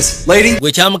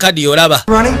gwe kyamukaddiye olaba.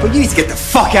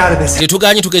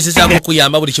 Tetuganye tugezezaako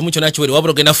okuyamba buli kimu kyonna kiwere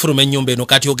wabula ogenda fuluma ennyumba eno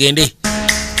kati ogende.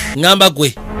 Ngamba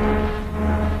gwe.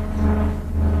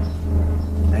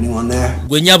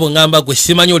 Gwe nyabo ngamba gwe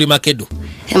simanyi oli makedo.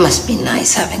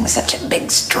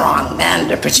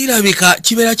 Kirabika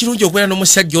kibeera kirungi okubeera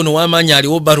n'omusajja ono w'amaanyi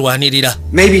aliwo balwanirira.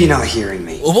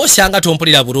 Oba osanga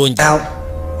tompulira bulungi.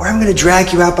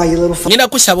 Ngenda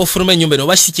kusaba ofuluma ennyumba eno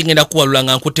oba si kingenda kuwalula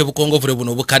nga nkutte bukongovule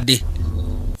buno obukadde.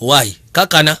 Why?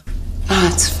 Kakana?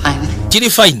 Kiri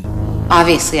fine.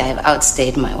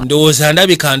 Ndowooza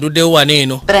ndabika nduddewo wano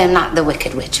eno.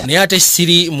 Naye ate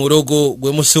siri mulogo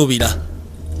gwe musuubira.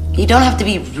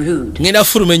 Ngenda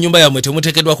fuluma ennyumba yammwe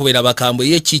temuteekeddwa kubeera bakambwe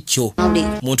ye kikyo.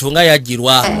 Muntu nga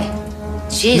yajjirwa.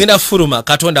 Ngenda fuluma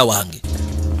Katonda wange.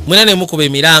 Mwena ne mukuba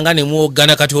emiranga ne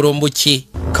muwoggana kati olw'ombuki.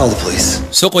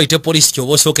 Sooka oyite poliisi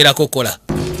ky'oba osookerako kola.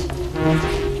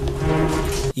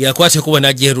 Yakwata ekuba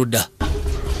n'ajja erudda.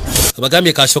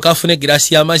 Abagambye kasooka afune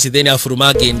egiraasi y'amazzi then afuluma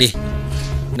agende.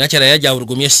 Nakyala yajja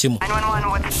awulugumya essimu.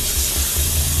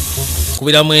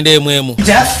 Kubira mwenda emu.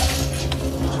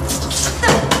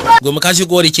 Gwe mukazi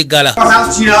gw'oli kiggala.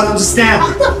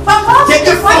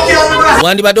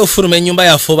 Wandibadde ofuluma ennyumba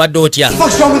yaffe obadde otya?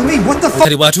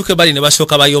 Kale bw'atuuka ebbali ne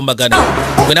basooka bayombagana.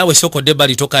 Gwe naawe sooka odde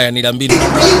ebbali tokayanira mbiri.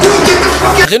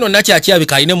 Ate no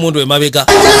nakyakirabika alina emmundu emabega.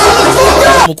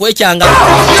 Mukwekyanga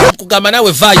kugamba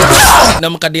naawe vaayo.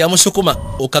 Namukadde yamusukuma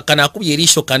okakkana akubye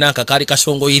eriiso Kananka kaali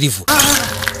kasongoyirivu.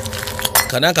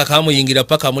 Kananka kaamuyingira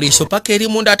paka mu liiso paka eri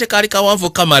munda ate kaali kawanvu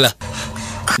kamala.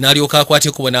 N'alyoka akwata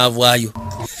ekuba n'avaayo.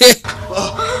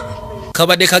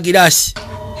 Kabadde kagiraasi.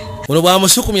 Ono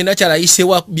bw'amusukumye nakyala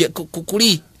ayiseewa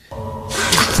kuli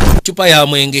cupa ya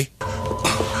mwenge.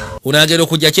 Unaagera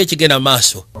okujja ki ekigenda mu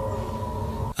maaso?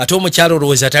 Ate omukyalo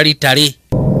olowooza tali ttale.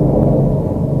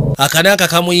 Akananka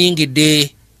kamuyingidde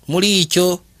muli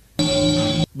ikyo.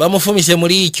 Bamufumise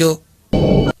muli ikyo.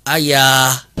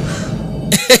 Aya.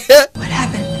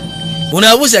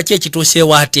 Unaabuuza ki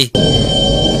ekituuseewo ate?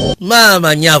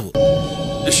 Maama nyabo.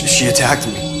 She attacked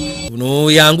me.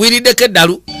 Uno yangwiriddeko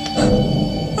eddalu.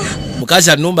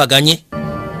 Mukazi anumbaganye.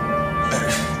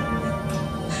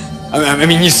 I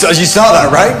mean, you saw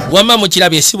that, right? Wamma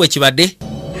mukirabye si bwe kibadde.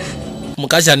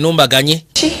 Mukazi anumbaganye.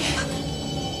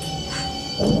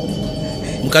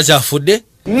 Mukazi afudde.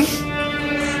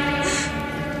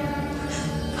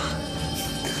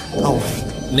 Oh.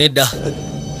 Nedda.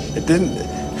 It didn't.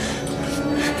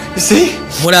 You see?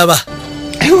 Mulaba.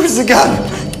 It was a gun.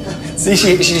 See,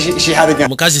 she had a gun.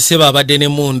 Mukazi seba abadde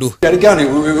n'emmundu. She had a gun. It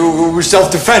was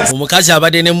self-defense. Omukazi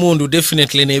abadde n'emmundu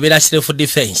definitely nebeera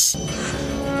self-defense.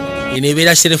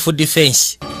 Nebeera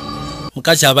self-defense.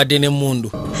 Mukazi abadde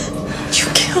n'emmundu. You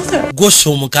killed her. Gosa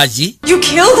omukazi. You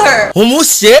killed her.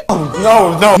 Omuse? Oh,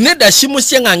 no. Nedda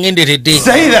simusse nga ngenderedde.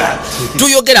 Say that.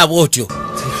 Tuyogera bw'otyo.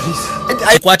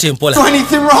 Kwata empola. Do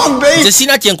anything wrong, babe? Nze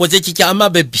sina kyenkoze kikyama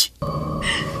baby.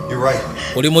 You're right.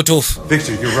 Oli mutuufu.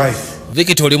 Victor, you're right.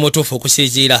 Victor oli mutuufu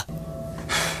okusinziira.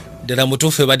 Dera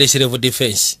mutufu ebadde self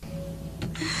defense.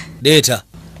 Data.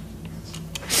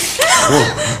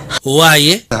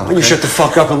 Why? Will you shut the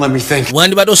fuck up and let me think?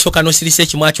 Wandi bado soka no sirise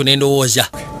kimwacho nendowooza.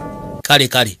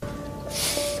 Kale.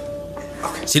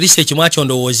 Sirise kimwacho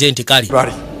ndowooze nti kale.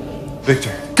 Roddy.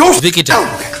 Victor. Go! Victor.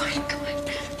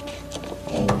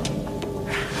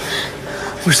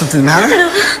 Was something the matter?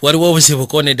 Waliwo obuzibu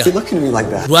koneda. You're looking at me like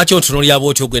that. Lwaki otunuulira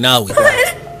bw'otyo gwe naawe?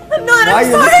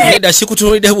 I'm sorry. Neda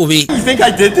sikutunuulidde bubi. You think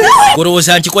I did this?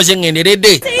 Golowooza nkikoze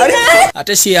ngenderedde.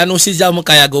 Ate si yanuusizaamu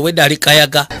kayaga obwedda ali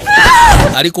kayaga.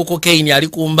 Ali ku cocaine ali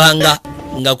kumbanga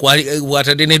nga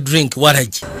kwatadde ne drink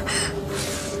waragi.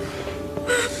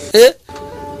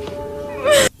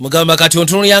 Mugamba kati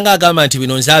ontunuulyanga agamba nti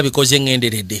bino nze abikoze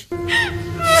ngenderedde.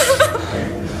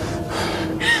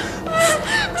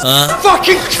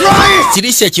 Fucking try it!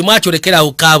 Sirise kimwacho lekera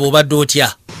ukaabo obadde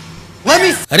otya.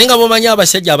 Ate nga mumanyi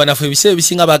abasajja abanafu ebiseera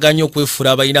ebisinga baganya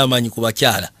okwefuula abalina amaanyi ku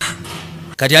bakyala.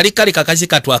 Kati ali kale kakazi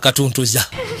katwa akatuntuza.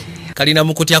 Kalina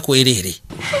mu kutya kwereere.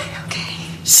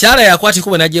 Sara yakwati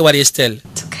kuba najje wali Estelle.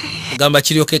 Gamba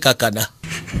kiryoke kakana.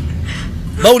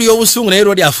 Bawuli obusungu naye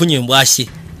lwali afunye embwasi.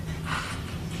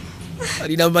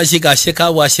 Alina mazika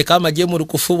asheka bwasheka amagye mu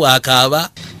lukufu bwakaaba.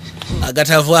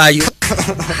 Agatavaayo.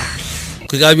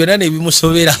 Kwegaba byonna ne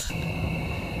bimusobera.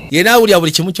 Yena awulya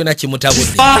buli kimu kyonna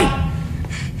kimutabudde.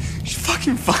 She's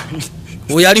fucking fine.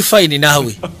 Oyo ali fine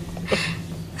naawe.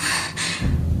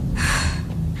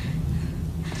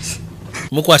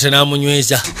 Mukwata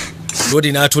n'amunyweza.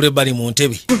 Lodi n'atula ebbali mu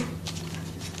ntebe.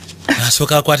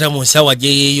 Nasooka akwata mu nsawa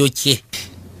gye yeeyokye.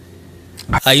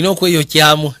 Alina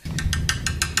okweyokyamu.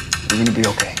 We're gonna be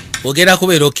okay. Ogenda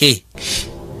kubeera okay.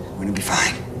 We're gonna be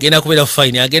fine. Genda kubeera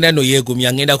fine. Agenda no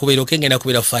yeegumya. Ngenda kubeera okay. Ngenda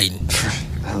kubeera fine.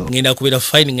 Ngenda kubeera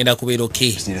fine. Ngenda kubeera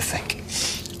okay. Just need to think.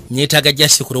 Nyetaaga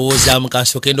jasi kulowoozaamu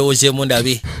kansooke ndowoozeemu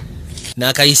ndabe.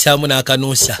 N'akayisaamu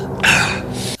n'akanuusa.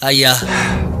 Aya.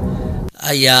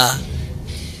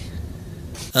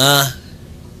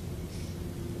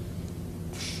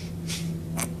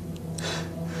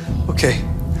 Okay.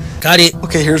 Kale.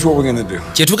 Okay, here's what we're gonna do.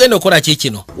 Kye tugenda okukola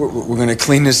kikino. We're gonna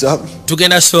clean this up.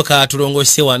 Tugenda sooka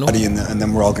tulongose wano. And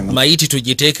then we're all gonna. Mayiti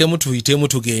tugiteekemu tuyitemu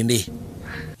tugende.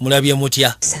 Mulabye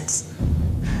mutya.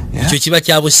 Ekyo kiba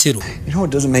kya busiru. You know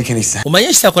what doesn't make any sense? Omanye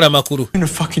kitakola makulu. In a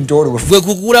fucking door to a. Gwe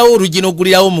kugulawo oluggi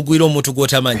n'oggulirawo omugwira omuntu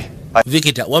gw'otamanyi.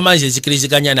 Victor, wamanzi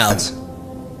ezikiriziganya naawe.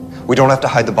 We don't have to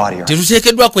hide the body.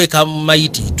 Tetuteekeddwa kweka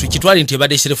mayiti tukitwale nti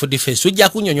ebadde self defense. Tujja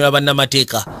kunnyonnyola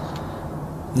bannamateeka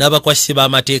n'abakwasi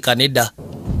b'amateeka nedda.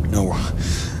 No,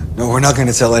 we're not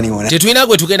gonna tell anyone. Tetulina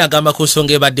gwe tugenda gamba ku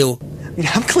nsonga ebaddewo.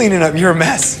 I'm cleaning up. You're a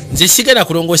mess. Nze sigenda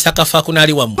kulongoosa akafa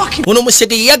akunaali wammwe. Ono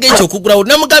musege ye yagenze okugulawo.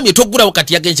 Namugambye toggulawo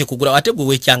kati yagenze kugulawo. Ate gwe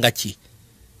weekyanga ki?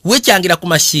 Weekyangira ku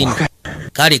masiini.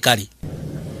 Kale.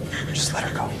 Just let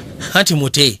her go. Anti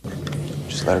mute.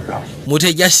 Just let her go.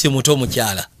 Mute jasi muto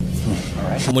mukyala.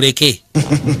 Muleke.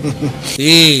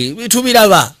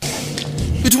 Bitubiraba.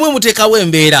 Bitumwe muteekawo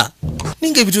embeera.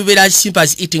 Ninga bitubeera simple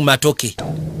as eating matoke.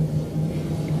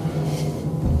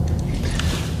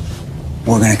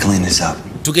 We're gonna clean this up.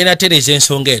 Tugenda tereza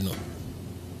ensonga eno.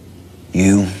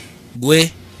 You.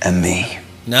 Gwe. And me.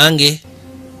 Nange.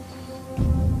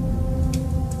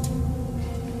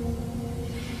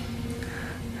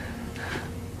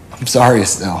 I'm sorry,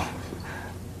 Estelle.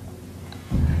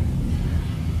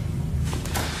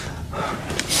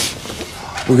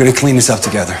 We're gonna clean this up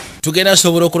together. Tugenda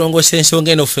sobola okulongoosa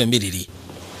ensonga eno ffe embiriri.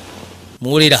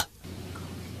 Muwulira.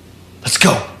 Let's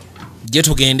go. Gye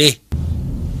tugende.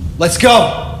 Let's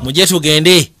go. Mujye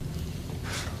tugende.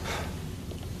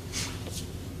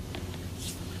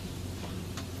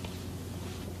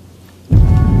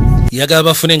 Yagala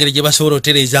bafune engeri gye basobola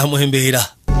otereezaamu embeera.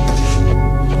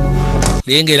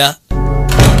 Lengera.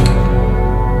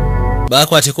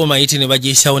 Baakwateko mayiti ne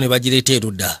bagiyisawo ne bagireeta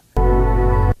erudda.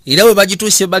 Era bwe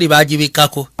bagituuse bali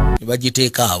baagibikkako ne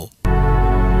bagiteeka awo.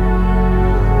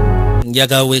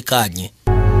 Njagala weekaanye.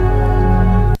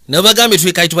 Nabagambye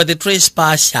twekayitibwa the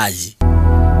trespassers.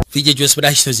 Vijje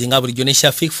gy'osobolakisozi nga bulijjo ne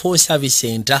Shafik for Service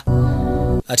Center.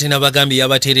 Ate nabagambye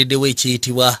yabateereddewo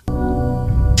ekiyitibwa.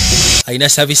 Alina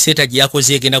service center gye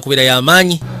yakoze egenda kubeera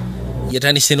y'amaanyi.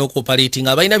 Yatandise n'okoperating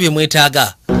abalina bye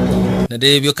mwetaaga.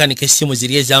 Naddala ebyokkanika essimu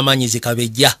ziri ez'amaanyi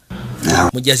zikabejja.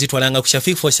 Mujja zitwalanga ku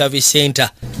Shafik for Service Center.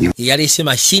 Eyaleese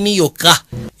mashini yokka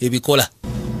ebikola.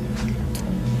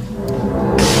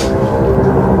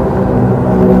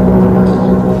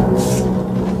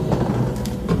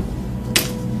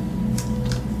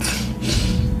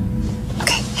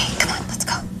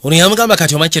 Ono yamugamba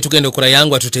kati omanyi kye tugenda okukola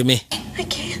yangu atuteme.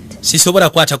 Sisobola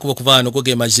kwata kuba kuva wano go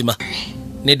ge mazima.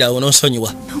 Nedda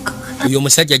ononsonyiwa. Oyo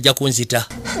omusajja ajja kunzita.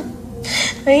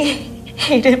 I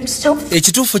hate him so.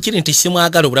 Ekituufu kiri nti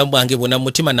simwagala obulamu bwange bwonna mu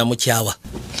mutima namukyawa.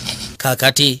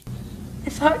 Kaakati I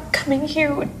thought coming here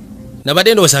would.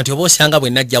 Nabadde ndowooza nti oba osanga bwe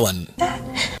najja wano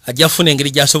ajja kufuna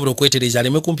engeri gy'asobola okwetereza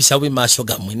aleme kumpisa bubi maaso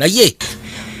gammwe naye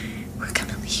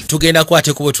tugenda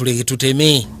kwate kubo tuleke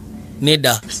tuteme.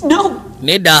 Nedda. No.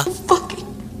 Nedda.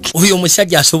 Oyo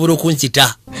omusajja asobola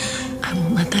okunzita. I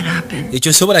won't let that happen.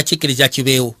 Ekyo sobola kikkiriza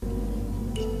kibeewo.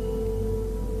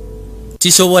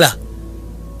 Tisobola.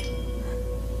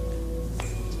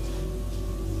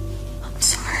 I'm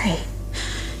sorry.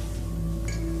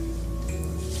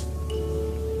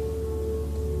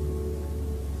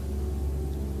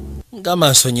 Ngama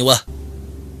nsonyiwa.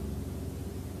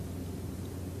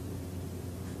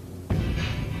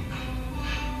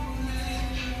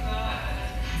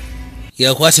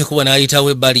 Yakwase kuba n'ayitawo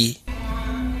ebbali.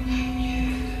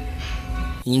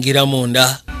 Yingira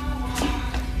munda.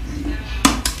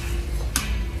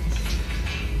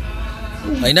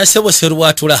 Alina ssebo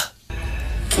serwatula.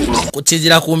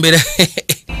 Kukizira ku mbeera.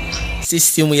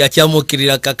 Sisitimu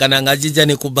yakyamukirira kakana nga jijja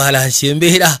ne ku balansi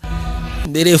embeera.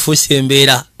 Mbeera efuuse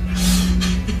embeera.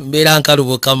 Mbeera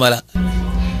nkalubo kamala.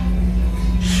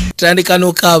 Tandika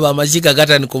n'okaaba amaziga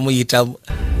gatandika kumuyitamu.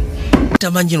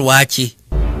 Tamanyi lwaki.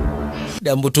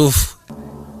 Dambutufu.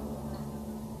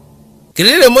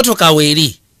 Kirere emotoka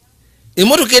weeri.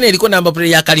 Emotoka eno eriko namba plate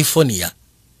ya California.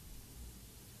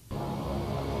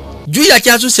 Juya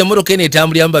kyasuse emotoka eno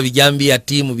etambulira mu bijambiya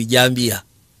tiimu bijambiya.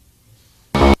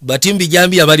 Batimu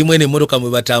bijambiya bali mwene emotoka mwe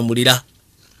batambulira.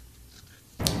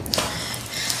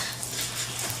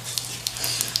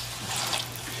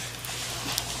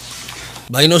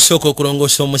 Balina osooka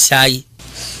okulongoosa omusaayi.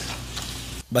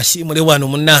 Basiimule wano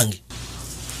munnange.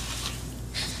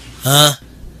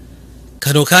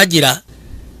 Kano kagira.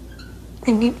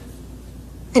 I need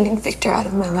Victor out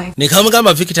of my life. Ne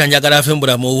kamugamba Victor njagala afe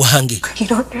mbulamu owange. You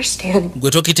don't understand.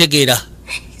 Gwe tokitegeera.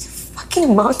 He's a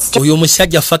fucking monster. Oyo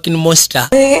omusajja fucking monster.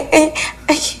 I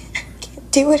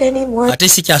can't do it anymore. Ate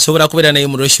sikyasobola kubeera naye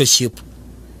mu relationship.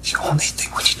 The only thing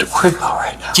we need to worry about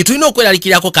right now. Kitulina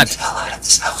okweraliikirako kati. Get out of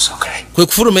this house, okay? Kwe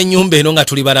kufuluma ennyumba eno nga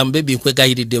tuli balamu bebi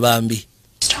nkwegayiridde bambi.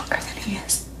 Stronger than he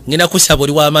is. Ngenda kusaba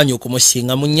oli w'amaanyi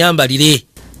okumusinga munyambalire.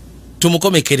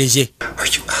 Tumukomekereze. Are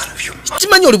you out of your mind?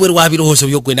 Kimanyi oli bwe lwa birowoozo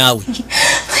by'ogwe naawe.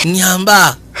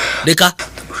 Nyamba. Leka.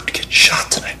 I'm about to get shot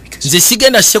tonight because Nze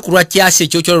sigenda sekulwa kyasi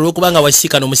ekyokyolo olw'okubanga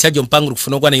wasiikana omusajja omupangulu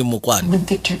kufuna ogwa naye mu mukwano. When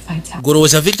Victor finds out.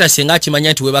 Golowooza Victor senga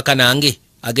akimanya nti webaka nange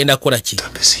agenda kukola ki? how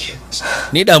busy he is.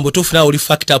 Nida mbutuufu naawe oli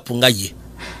fact up nga ye.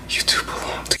 You two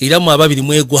belong together. Era mu ababiri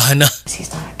mwegwana.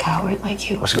 He's not a coward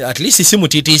like you. At least si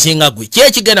mutiitiisi nga gwe. Ki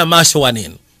ekigenda maaso wano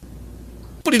eno?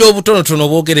 Mpulira obutonotono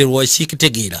bwogererwa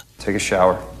sikitegeera. Take a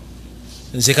shower.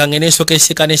 Nze kange n'ensooka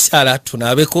eseka n'essaala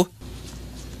tunaabeko.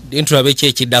 Then tulabe ki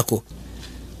ekiddako.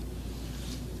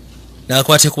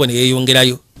 N'akwata ekkubo ne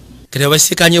yeeyongerayo. Kati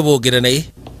abasikanye boogera naye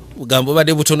bugambo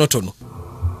badde butonotono.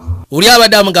 Oli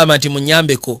abadde amugamba nti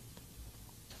munnyambeko.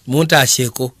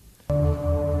 Muntaaseeko.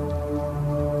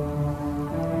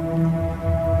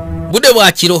 Budde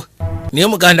bwa kiro naye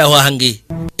muganda wange.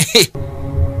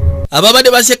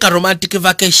 Ababadde baseka romantic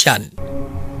vacation.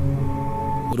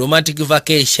 Romantic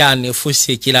vacation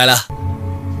efuuse ekirala.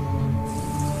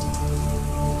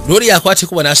 Lori yakwate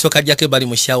kuba n'asooka ajjako ebbali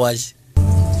mu showers.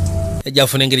 Ejja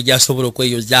afuna engeri gy'asobola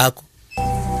okweyozaako.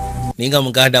 Naye nga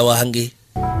muganda wange.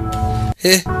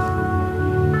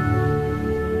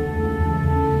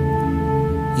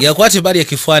 Yakwate ebbali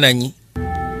ekifaananyi.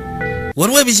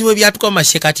 Waliwo ebizibu ebyatuka mu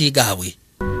masekati gaabwe.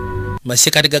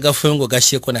 Masekati gagafungo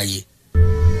gasseeko naye.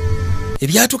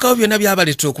 Ebyatukawo byonna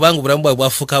byabaleetera okubanga obulamu bwabwe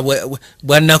bwafuuka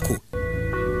bwa nnaku.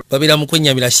 Babeera mu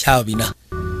kwennyamira ssaawa 4.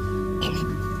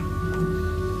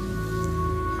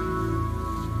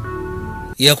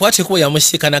 Yakwate kuba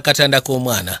yamusika n'akatanda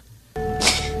k'omwana.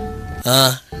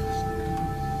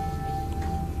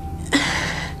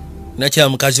 Nakya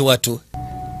mukazi watu.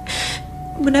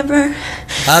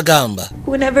 Agamba.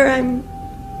 Whenever I'm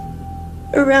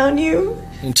around you.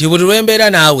 Nti buli lwe mbeera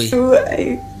naawe.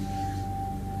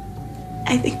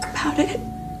 I think about it.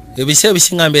 Ebiseera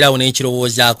ebisinga mbeera awo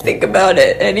n'ekirowoozaako. Think about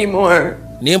it anymore.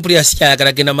 Naye mpulira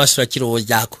sikyayagala genda maaso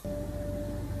kirowoozaako.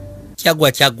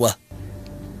 Kyagwa.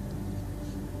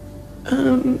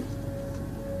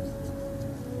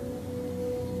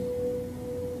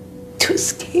 To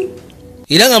escape.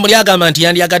 Era nga muli agamba nti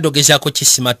yandyagadde ogezaako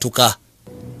kisimatuka.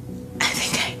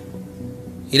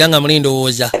 Era nga muli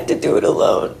ndowooza. I have to do it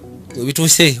alone.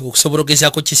 Ebituuse okusobola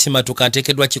ogezaako kisimatuka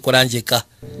nteekeddwa kikola njeka.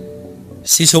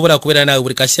 Sisobola kubeera naawe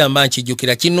buli kaseera mba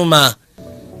nkijjukira kinnuma.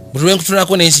 Buli lwe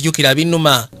nkutunako ne nzijjukira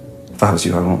binnuma. If I was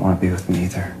you, I wouldn't want to be with me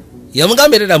either.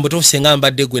 yamugambirira mbutuufu senga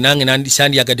mbadde gwe nange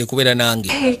sandyagadde kubeera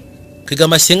nange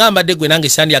kegamba senga mbadde gwe nange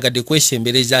sandyagadde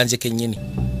kwesembereza nze kennyini.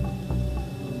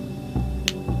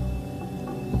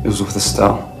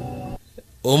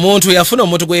 Omuntu yafuna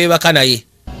omuntu gwe yeebaka naye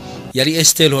yali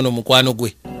Estelle ono mukwano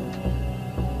gwe.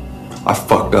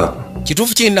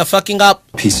 Kituufu kiri na fucking up.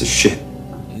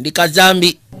 Ndi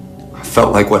kazambi.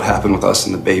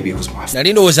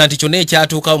 Nali ndowooza nti kyonna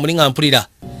ekyatuukawo muli nga mpulira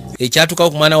ekyatuukawo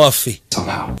ku mwana waffe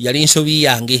yali nsobi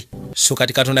yange, so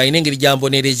kati Katonda alina engeri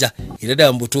gyambonereza era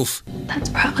ddala mu butuufu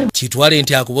kitwale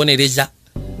nti akubonereza,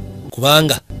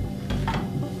 kubanga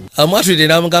amwatulire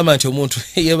n'amugamba nti omuntu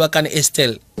yeebaka ne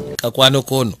Estelle kakwano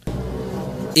koono.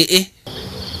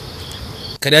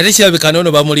 Kati ate kirabika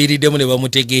noono bamuliiriddemu ne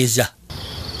bamutegeeza.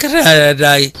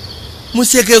 Kataladaye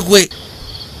museke gwe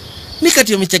ni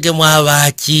kati omuseke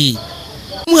mwabaki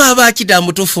dda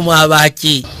mutuufu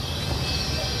mwabaki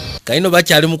kalino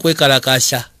bakyali mu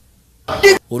kwekalakasa.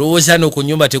 Olowooza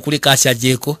n'okunyumba tekuli kasa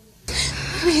jeeko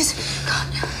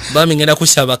bami ngenda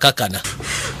kusaba kakana.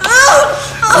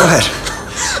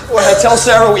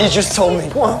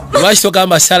 Lwaki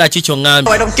togamba Sara kikyo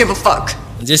ŋŋambye?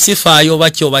 Nze sifaayo oba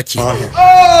ki.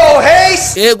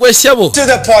 Gwe ssebo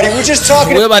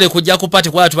webale kujja ku pati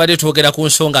kuba tubadde twogera ku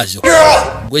nsonga zo.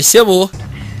 Gwe ssebo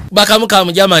bakamu ka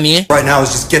mu Germany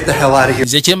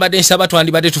nze kyembadde nsaba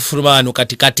twandibadde tufuluma wano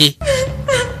katikati.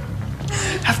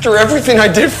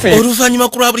 Oluvannyuma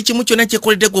ku lwa buli kimu kyonna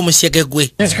kyekoledde gwe omusege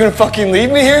gwe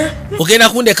ogenda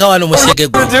kundeka wano omusege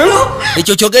gwe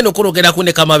ekyo kyogenda okola ogenda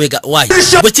kundeka mabega.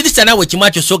 Gwe kirisa naawe kimu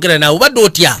akyo soogera naawe obadde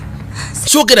otya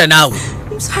soogera naawe.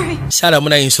 Sara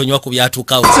munaye nsonyiwa ku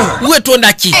byatuukawo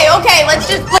wetonda ki?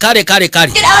 Kale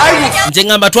nze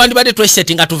ngamba twandibadde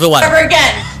twesettinga tuve wano.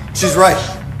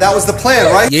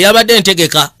 Ye yabadde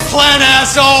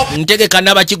ntegeka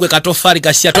nabakigwe katofaali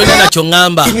gasiya tolina nakyo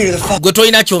ŋŋamba gwe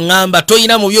tolina kyo ŋŋamba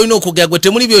tolina mu byolina okugera gwe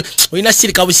temuli byo olina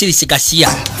sirika busirisi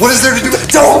gasiya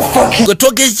gwe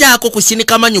togezaako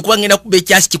kusinika manyi okuba ngenda kuba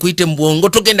ekyasi kikuyite mu bwongo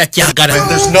togenda kyagala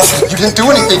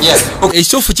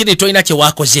ekituufu kiri tolina kye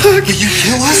waakoze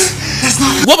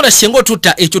wabula singa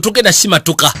otutta ekyo togenda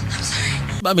simatuka.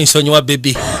 Bami nsonyiwa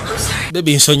bebi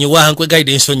nsonyiwa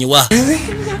nkwegaide nsonyiwa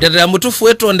ddala mutuufu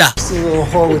weetonda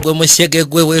gwe musege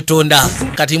gwe weetonda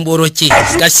kati mboro ki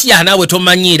gasiya naawe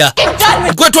tomanyiira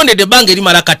gwetondedde ebbanga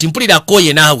erimala kati mpulira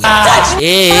kooye naawe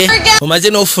omaze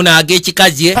n'ofuna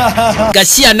ag'ekikazi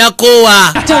gasiya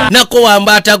nakoowa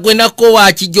mbaata gwe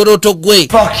nakoowa kijoloto gwe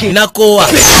nakoowa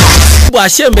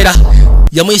bw'asembera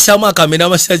yamuyisaamu akamera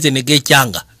amasaze ne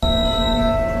geekyanga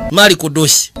maali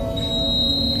kudusi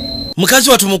mukazi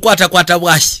watu mukwatakwata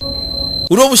bwasi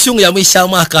olw'obusungu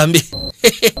yamuyisaamu akambe.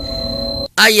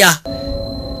 Aya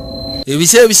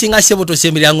ebiseera ebisinga ssebo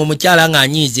tosemberanga omukyala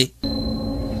ng'anyiize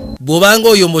bw'obanga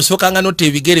oyomba osookanga notta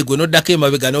ebigere gwe noddako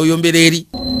emabega n'oyombera eri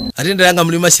ate ndala nga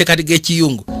muli masekati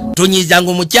g'ekiyungu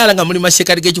tonyiizanga omukyala nga muli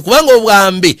masekati g'ekiyungu kubanga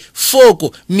obwambe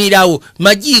fooko mirawo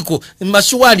majiiko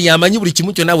masuwaani yamanyi buli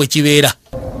kimu kyonna bwe kibeera.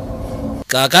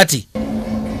 Kaakati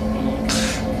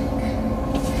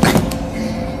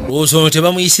olwooza ono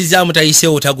tebamuyisizaamu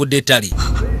tayiseewo tagudde ettali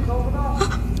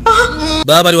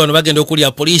baba bali wano bagenda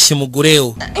okulya poliisi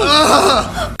muguleewo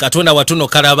Katonda watuno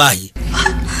kalabayi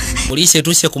poliisi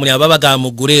etuuse ku mulimu babaga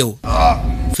muguleewo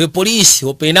fe poliisi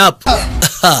open up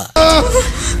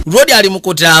Rodi ali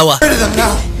mukutaawa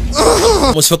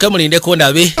musooke mulindeko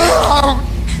ndabe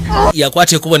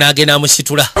yakwata ekubo n'agenda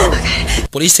amusitula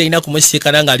poliisi erina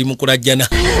kumusiikana ng'ali mukulajjana.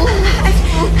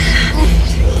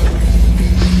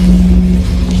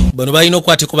 Bano balina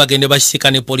okukwata ekubo bagende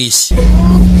basiika ne poliisi.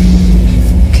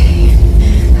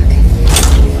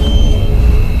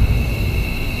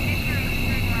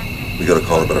 We got a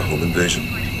call about a home invasion.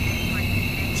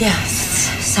 Yes.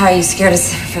 Sorry you scared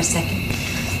us for a second.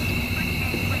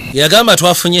 Yagamba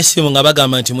twafunye essimu nga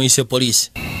bagamba nti muyise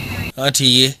poliisi.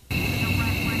 Anti ye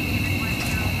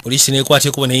poliisi neekwata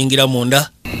ekubo neyingira munda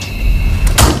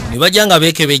ne bajja nga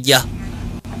beekebejja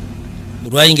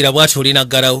olwayingira bw'ati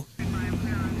olinaggalawo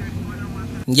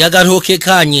njagala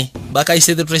okekanye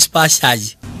bakayise the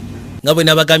trespassers nga bwe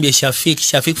nabagambye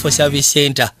Shafik for Service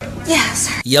Center. Yes.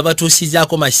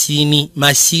 Yabatuusizaako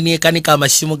masiini ekanika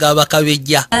amasimu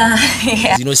g'abakabejja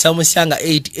zino samusanga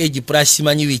 8 age plus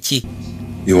manyi biki.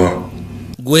 You are?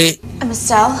 Gwe I'm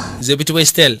Estelle. Nze bitibwa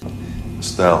Estelle.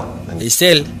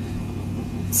 Estelle.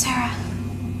 Sarah.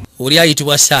 Oli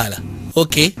ayitibwa Sara.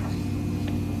 Okay.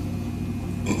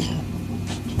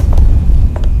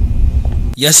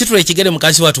 Yasitula ekigere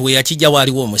mukazi watu we yakijja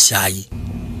waaliwo omusaayi.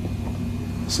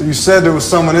 So you said there was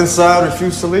someone inside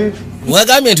refused to leave?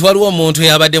 Wagambye nti waliwo omuntu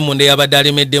eyabadde munda eyabadde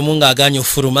alemeddemu ng'agaanye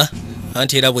ofuluma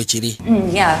anti era bwe kiri.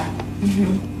 Yeah.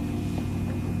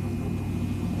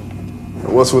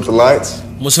 What's with the lights?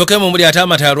 Musoke mumuli ate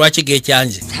amatala lwaki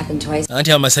gekyanje It's happened twice.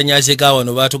 anti amasannyalaze ga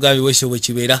wano baatugambye wese bwe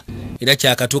kibeera era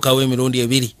kyakatuukawo emirundi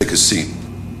 2. Take a seat.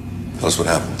 Tell us what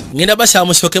happened. ngenda basa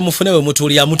musoke mufune we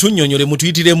mutuulira mutunnyonnyole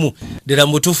mutuyitiremu ddala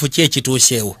mu butuufu ki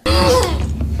ekituuseewo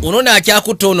ono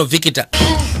naakyakutte ono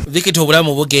Victor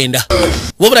obulamu bugenda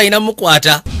wabula alina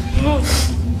mukwata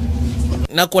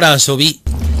nakola nsobi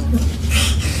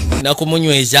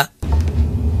nakumunyweza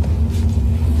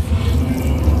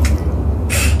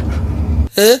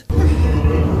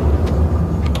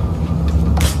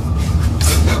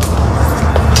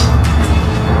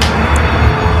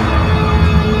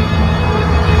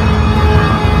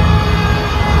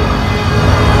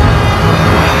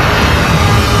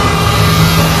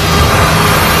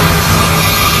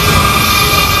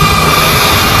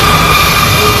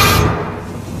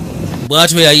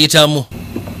bwatyo yayitamu.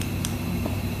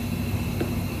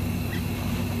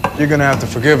 You're gonna have to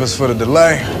forgive us for the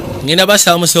delay. ngenda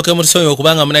basaba musooke mutusonyiwe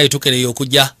okubanga munaye tukereyo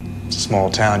okujja. It's a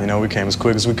small town, you know, we came as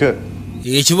quick as we could.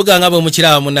 Ekibuga nga bwe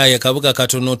mukiraba munaye kabuga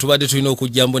katono tubadde tulina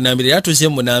okujja mbunambiro era tuzze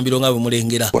mbunambiro nga bwe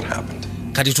mulengera. What happened?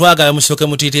 Kati twagala musooke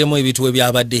mutiiteemu ebintu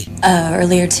ebyabadde.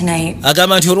 Earlier tonight,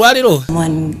 agamba nti olwaliro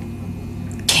one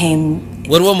came.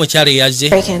 waliwo omukyala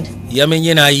eyazze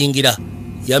yamenye n'ayingira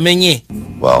yamenye.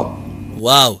 Well,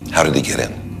 wow. how did he get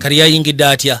in? Kali yayingidde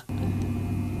atya?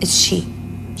 It's she.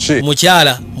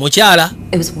 mukyala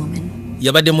It was a woman.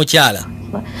 yabadde mukyala.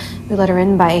 We let her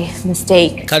in by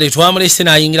mistake. Kale twamulese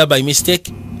n'ayingira by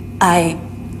mistake. I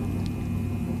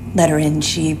let her in.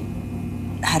 She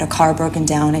had a car broken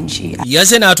down and she.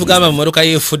 Yaze n'atugamba mu mmotoka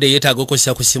yeefudde yeetaaga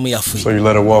okussa ku simu yaffe. So you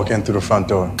let her walk in through the front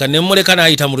door. Kane muleka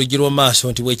n'ayita mu luggi lw'omu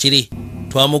maaso nti bwe kiri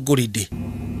twamuggulidde.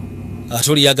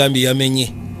 Ate oli yagambye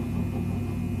yamenye.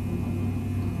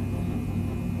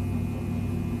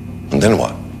 And then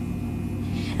what?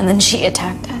 And then she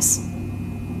attacked us.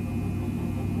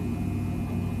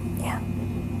 Yeah.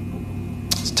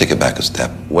 Let's take it back a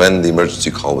step. When the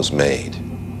emergency call was made,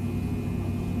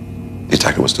 the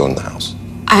attacker was still in the house.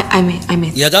 I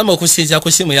made. Yagamba okusinziira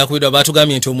ku simu yakubiddwa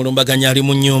baatugambye nti omulumbaganya ali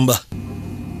mu nnyumba.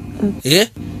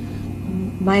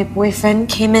 My boyfriend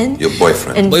came in. Your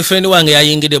boyfriend? And boyfriend wange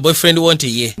yayingidde. Boyfriend wo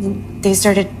nti ye. they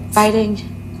started fighting.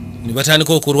 Ne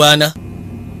batandika okulwana.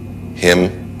 Him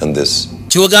and this.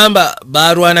 Kyogamba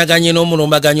baalwanaganye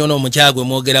n'omulumbaganya n'omukyala gwe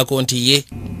mwogerako nti ye.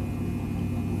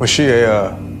 Was she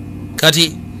a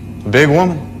kati big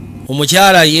woman?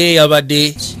 Omukyala ye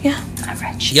yabadde. Yeah.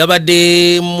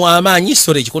 Yabadde mu amaanyi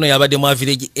sore kikono yabadde mu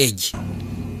village age.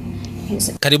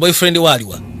 Kati boyfriend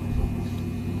waliwa.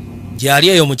 Gyali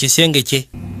eyo mu kisenge kye.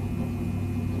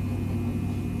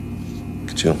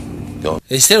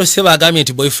 Esero seba agambye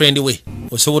nti boyfriend we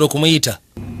osobola okumuyita.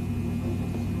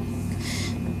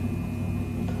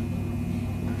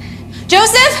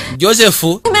 Joseph,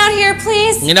 come out here,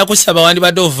 please. Ngina kusaba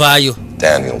wandibadde ovaayo.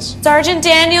 Sergeant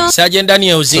Daniels. Sergeant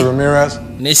Daniels. Ramirez.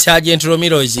 Ne Sergeant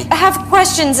Ramirez. I have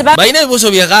questions about. Balina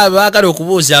ebibuuzo bye baagala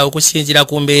okubuuza okusinziira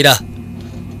ku mbeera.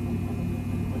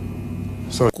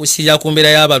 Kusinziira ku mbeera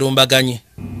y'abalumbaganye.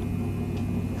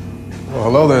 Well,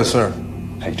 hello there, sir.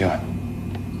 How you doing?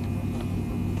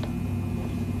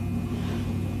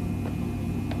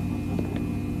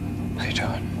 How you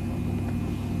doing?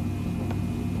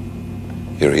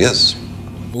 Here he is.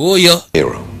 Uyo.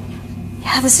 Hero.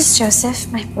 Yeah, this is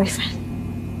Joseph, my boyfriend.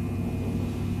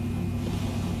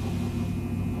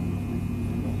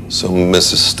 So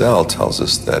Mrs. Stell tells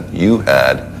us that you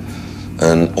had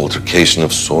an altercation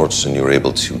of sorts and you were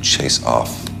able to chase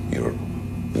off your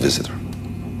visitor.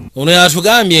 Ono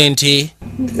yatugambye nti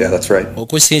Yeah, that's right.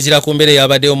 okusinziira ku mbeera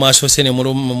yabaddeyo mwasose ne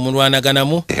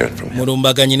mulwanaganamu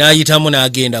mulumbaganyi n'ayitamu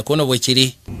n'agenda kono bwe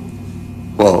kiri.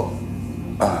 Well,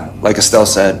 like Estelle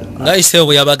said, nga Estelle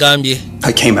bwe yabagambye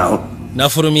I came out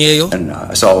nafulumyeyo and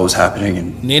I saw what was happening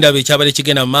and nendaba ekyabadde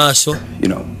kigenda mu maaso. you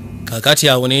know, kakati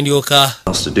awo ne ndyoka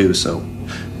else to do, so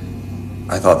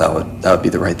I thought that would be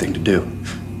the right thing to do.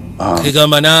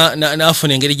 kigamba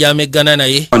n'afuna engeri gy'ameggana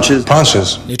naye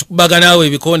Punches. ne tukubaganaawo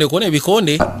ebikonde kuona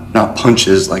ebikonde Not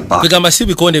punches like boxing. kigamba si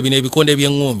bikonde bino ebikonde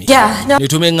by'eŋŋumi Yeah, no. ne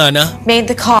tumeŋŋana Made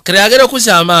the call. kale agera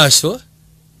okuza amaaso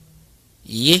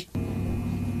ye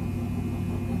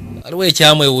waliwo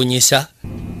ekyamwewuunyisa.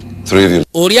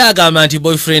 oli agamba nti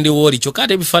boyfriend wooli kyokka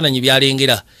ate ebifaananyi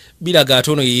byalengera biraga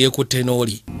ate ono ye yeekutte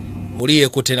n'oli oli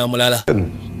yeekutte na mulala.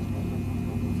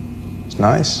 It's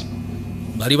nice.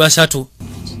 bali basatu.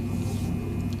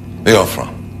 Where are you from?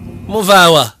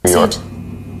 Muvaawa?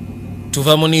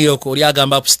 tuva mu New York. oli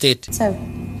agamba upstate. So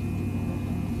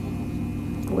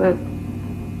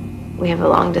we have a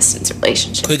long distance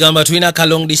relationship. kwegamba tulina ka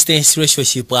long distance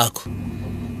relationship ako.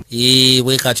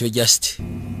 bwe katyo just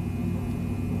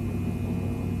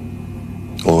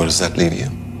Well, where does that leave you?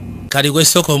 Kali gwe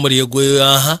soko muri gwe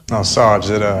aha. No,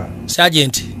 Sarge,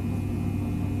 Sergeant.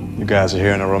 You guys are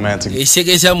here in a romantic...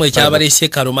 Isegeza mwe kyabale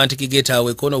seka romantic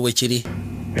getaway kono wekiri.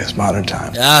 It's modern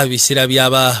time. Bisira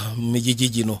byaba mijiji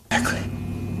gino.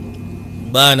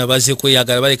 Bana baze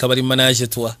kweyagala baleka bali manage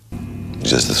twa.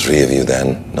 Just the three of you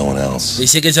then, no one else.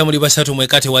 Isegeza muri basatu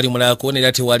mwekate wali mulako ne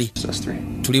lati wali. Just three.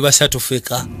 Tuli basatu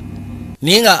feka.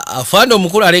 Ninga afando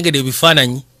mukulu alengede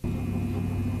bifananyi.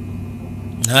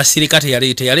 Nasirikate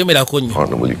yalemera konyo.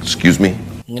 Partner, will you excuse me?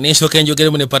 Nsoke njogere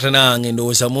mune patana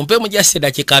ngendoza mumpe mujase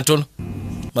dakika ntono.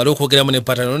 Maro kwogera mune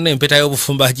patana ne mpeta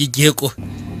y'obufumba agijeko.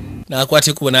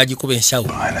 Nakwate kubona agikuba ensawo.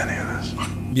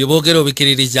 Byebogero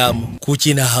bikiririzamu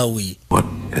kuchina hawi. What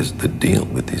is the deal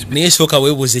with these people? Nesoka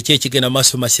webuze kye kigena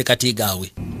maso masekati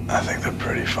gawe. I think they're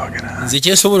pretty fucking high. Nze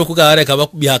kyesobola okugala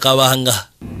kabakubya akabanga.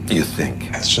 You think?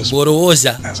 It's just...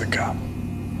 Borowooza. As a cop.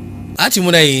 Ati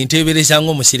munaye ntebereza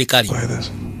ngo musirikali. Play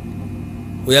this.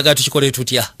 Oyaga tukikole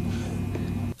tutya.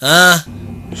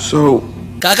 So...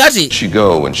 Kakati. She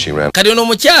go when she ran. Kati ono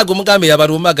mukyago mugambe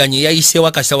yabarumbaganye yayise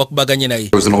wakasa wakubaganye naye.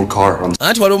 There was an old car.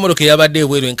 Anti wali omoloke yabadde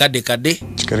ebweru enkadde kadde.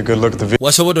 Get a good look at the vehicle.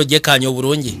 Wasobodo gyekanya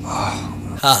obulungi.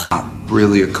 Not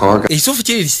really a car. Isufu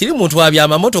kiri siri muntu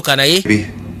abyama motoka naye. Maybe.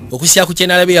 Okusya ku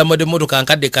kyenalabe ya motoka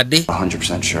nkadde kadde.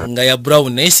 100% sure. Nga ya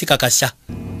brown naye sikakasa.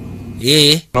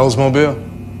 Oldsmobile?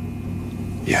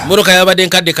 Yeah. Motoka yabadde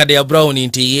nkadde kadde ya brown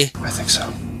nti ye. I think so.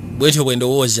 Bwetyo bwe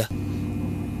ndowooza.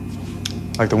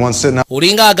 Like the one sitting out.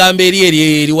 Olinga agamba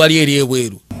eri wali eri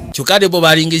ebweru. Kyokka bo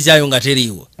balingizaayo nga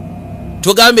teriiwo.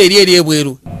 Tugamba eri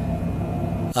ebweru.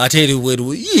 Ate eri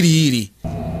bweru iri.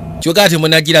 Kyokka ate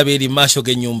munagiraba eri mu maaso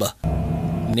g'ennyumba.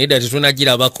 Nedda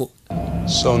tetunagirabako.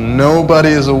 So nobody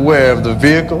is aware of the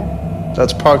vehicle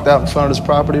that's parked out in front of this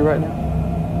property right now?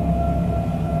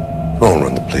 Don't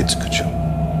run the plates, could you?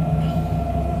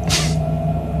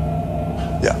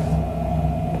 Yeah.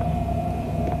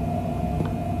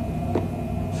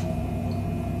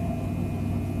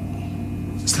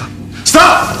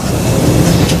 Stop!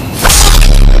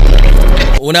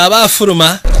 Unaba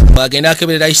afuruma bagenda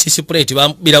akeberera ICC plate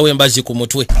bambirawo embazi ku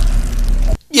mutwe.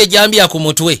 Ye jambya ku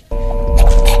mutwe.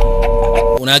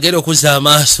 Unagera okuza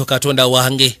amaaso Katonda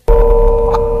wange.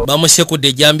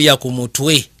 Bamusekudde jambya ku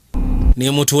mutwe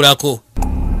ne mutulako.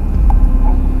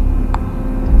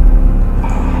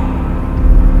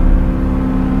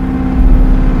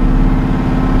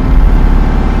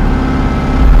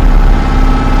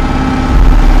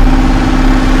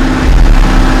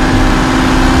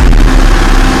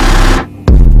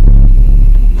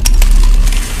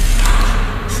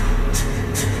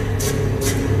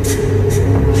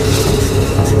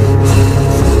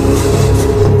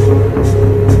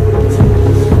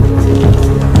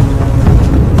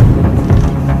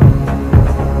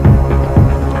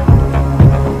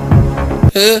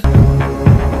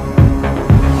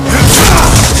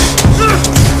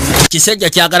 Kisajja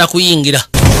kyagala kuyingira.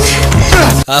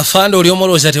 Afando oli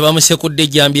omoloza tebamusekudde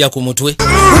jambya ku mutwe.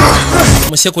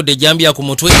 Musekudde jambya ku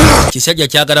mutwe. Kisajja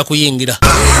kyagala kuyingira.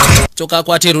 Kyokka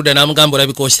akwata eruda n'amugamba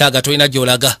olabika osaaga tolina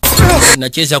gy'olaga.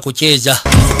 Nacheza kucheza.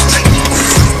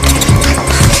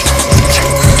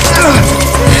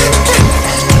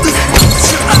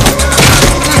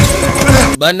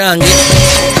 Banange.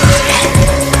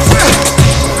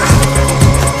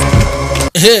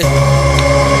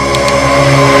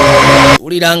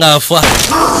 Uliranga afa.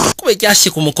 Kube kyasi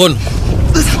ku mukono.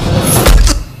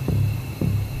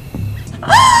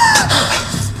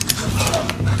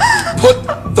 Put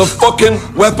the fucking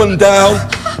weapon down.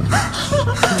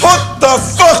 Put the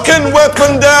fucking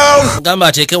weapon down. Gamba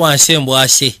ateke wansi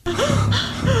embwasi.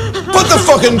 Put the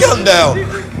fucking gun down.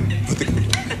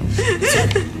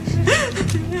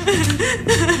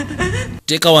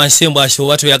 Teka wansi embwasi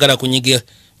watu yagala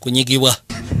kunyigibwa.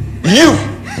 You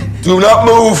do not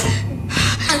move.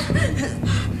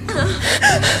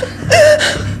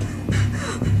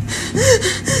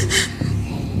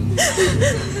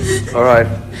 All right.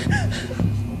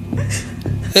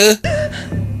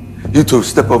 You two,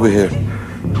 step over here.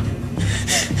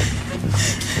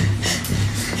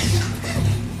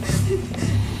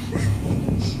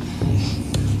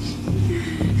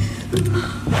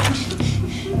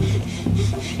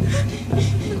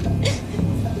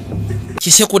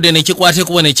 Kisekudde ne kikwate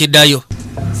kuba ne kiddayo.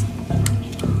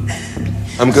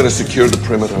 I'm going to secure the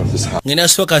perimeter of this house. Ngena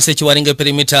soka nse kiwalinga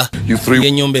perimeter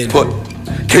y'ennyumba eno.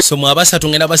 Put. So mwabasatu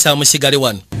ngenda basa musigale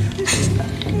wano.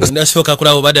 Ngenda soka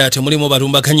kulabo bada ate mulimu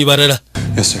barumbaganyi barala.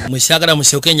 Yes, sir. Musagala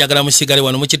musoke njagala musigale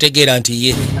wano mukitegeera nti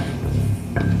ye.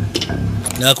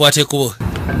 Nakwate kubo.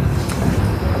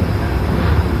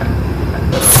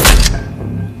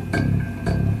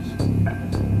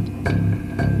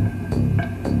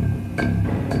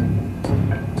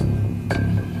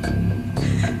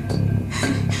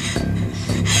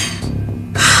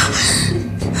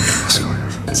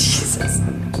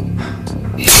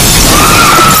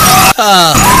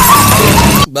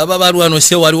 baba balwano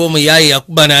se waliwo muyaye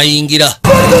yakuba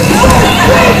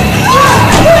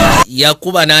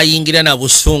n'ayingira na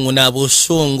busungu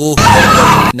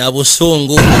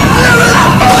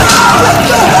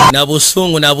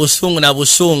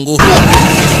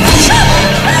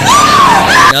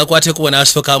nakwate kubona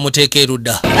asooka amuteeka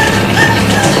erudda.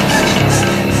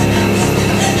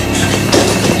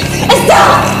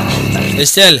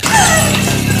 Estelle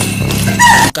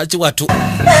kati watu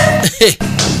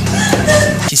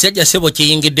kisajja sebo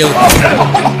kiyingiddewo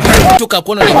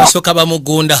tukakono ne basooka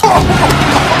bamugunda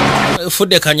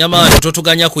fudde kanyama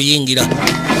totuganya kuyingira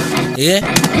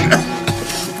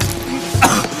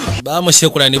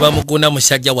bamusekula ne bamugunda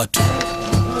musajja watu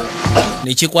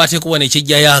nekikwate kuba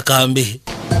nekijjayo akambe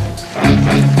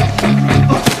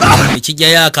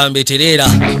tereera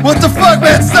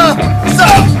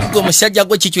gwe musajja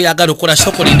gwe kikyo yagala okukola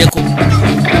sokolindeko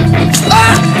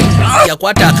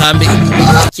yakwata akambe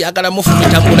kyagala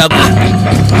mufumita mulago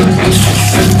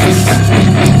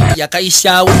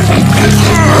yakayisaawo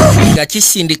nga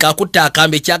kisindika akutta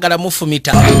akambe kyagala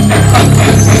mufumita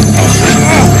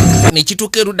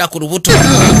nekituuka erudda ku lubuto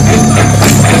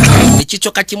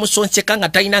nekicoka kimusonseka nga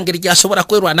talina ngeri gyasobola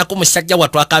kwerwanako musajja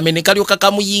watu akambe ne kalyoka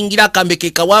kamuyingira akambe ke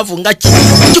kawanvu nga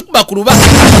kikuba ku luba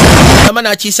ama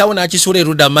n'akiyisaawo n'akisuula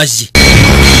erudda amazzi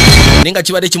naye nga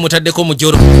kibadde kimutaddeko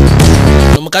mujoro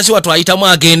omukazi watu ayitamu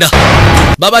agenda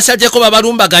babasalyeko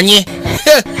babalumbaganye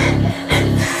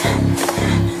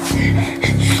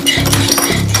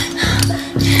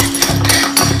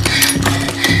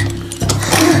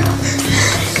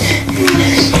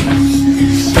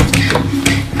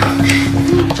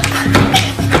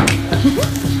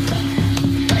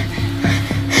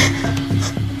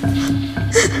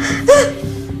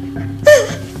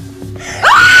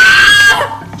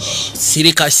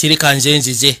sirika nze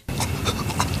nzize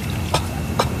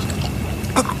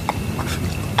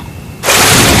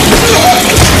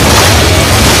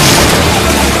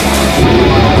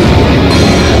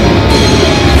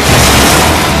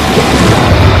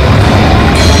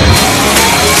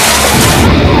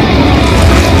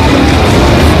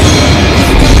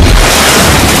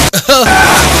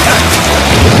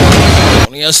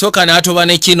yasooka n'atoba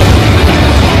ne kino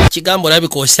kigambo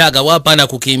olabika osaaga waapana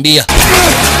kukimbia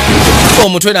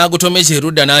omutwe n'agutomeza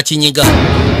erudda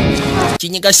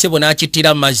n'akinyiga ssebo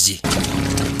n'akittira mazzi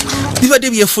bibadde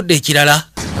byefudde ekirala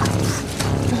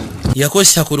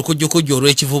yakozesa ku lukujjukujju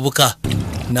olw'ekivubuka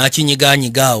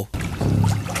n'akinyiganyigaawo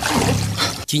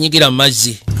kinyigira mu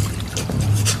mazzi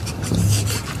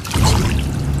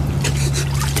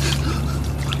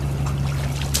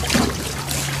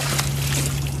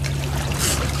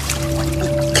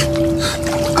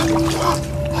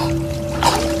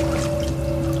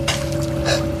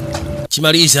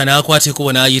kimaliisa n'akwata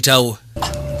ekkubo n'ayitawo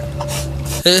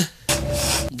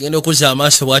genda okuzza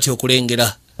amaaso bw'ati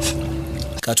okulengera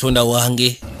katonda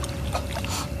wange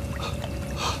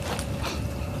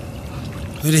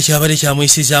bire kyabadde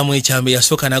kyamuyisizaamu ekyambe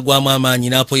yasooka nagwamu amaanyi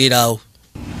n'apoyeraawo.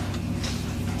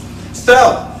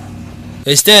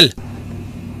 Estelle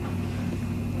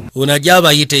unajja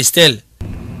abayita Estelle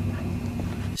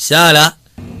Sara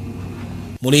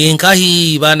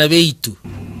mulinkahi baana beitu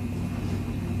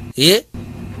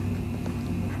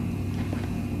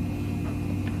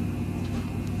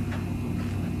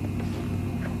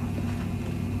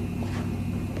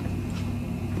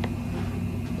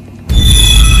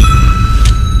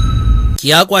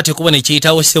kyakwate kuba ne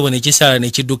kiyitawo ssebo ne kisala ne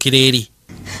kiddukira eri.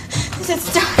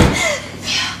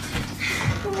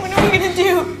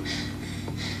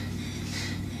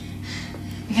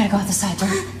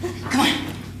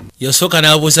 Yosooka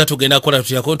n'abuuza tugenda kukola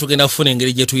tutya ko tugenda kufuna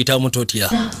engeri gye tuyitamu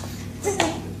totya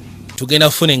tugenda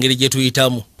kufuna engeri gye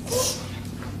tuyitamu.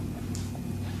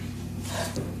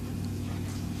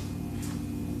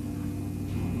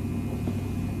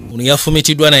 Ono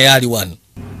yafumitiddwa naye ali wano.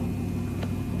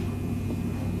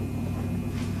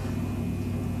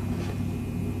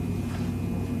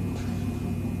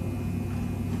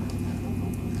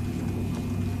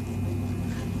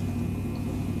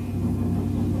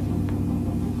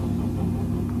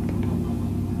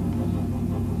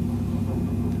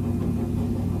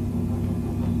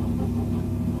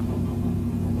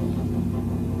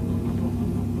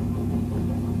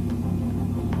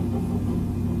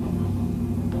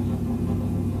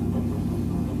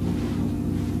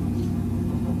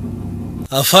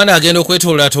 Afaana agenda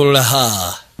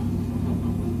okwetololatolola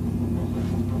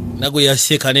nagwe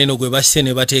yaseeka neno gwe basse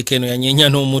ne bateeka eno yanyeenya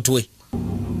n'omutwe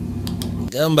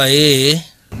gamba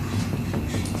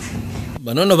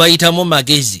banono bayitamu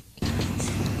magezi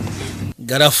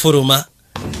galafuluma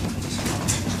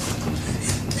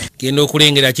genda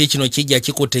okulengera ki kino kijja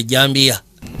kikutte ejjambiya.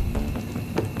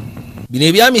 Bino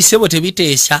ebyamisebo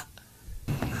tebiteesa.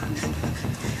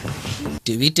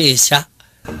 Tebiteesa.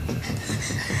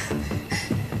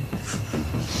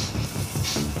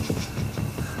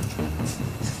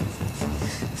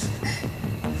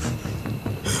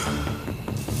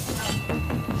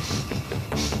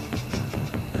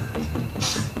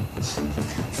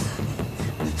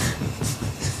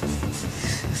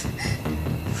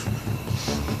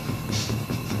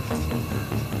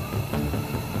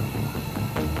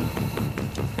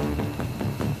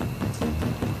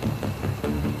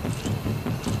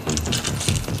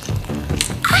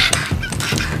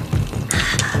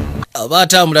 Aba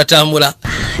atambula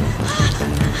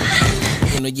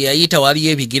eno gye yayita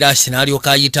waliyo ebigiraasi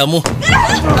n'alyoka ayitamu.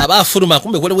 Aba afuluma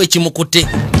kumbe waliwo ekimukutte.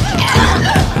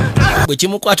 Bwe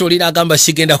kimukwata olina agamba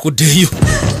sigenda kuddeeyo.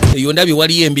 Eyo ndabye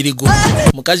waliyo embirigo.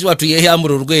 Mukazi wattu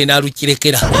yeeyambula olugoye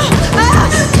n'alukirekera.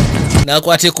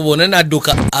 N'akwata ekkubo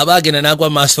n'adduka. Aba agenda n'agwa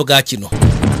mu maaso ga kino.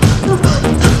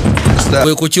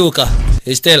 Bwe kukyuka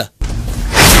Estella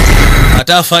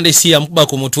ate afande si yamukuba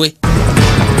ku mutwe.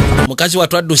 Mukazi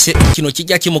wattu adduse kino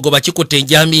kijja kimugoba kikutte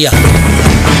enjambiya.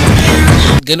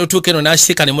 Gendo tuukeno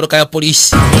n'asika n'emmotoka ya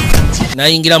poliisi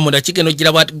n'ayingira munda. Kigendo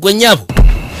gira bwati gwe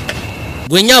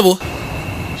nnyabo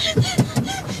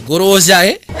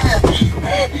golowooza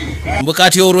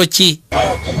mbukati olwo ki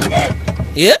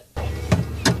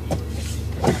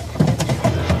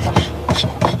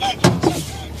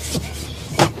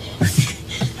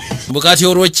mbukati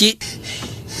olwo ki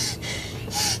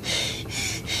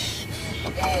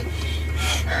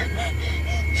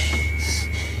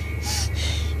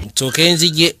nsooka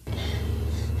enzige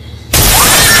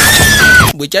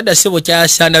bwe kyadda ssebo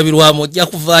kyasandabirwamu ojja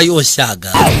kuvaayo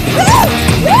osaaga.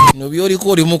 No byoliko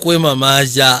oli mu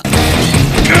kwemamaaza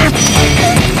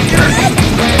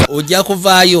ojja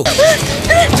kuvaayo.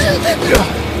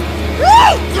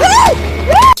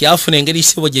 Kyafuna engeri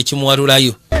ssebo gye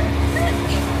kimuwalulayo.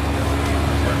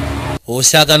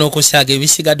 Osaaga n'okusaaga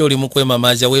ebisigadde oli mu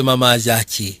kwemamaaza. Weemamaaza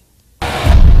ki?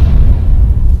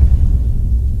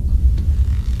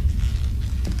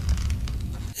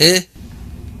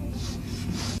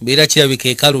 Mbeera kirabika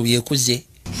ekalu byekuze.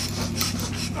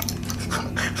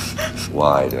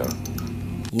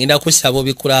 Ngenda kusaba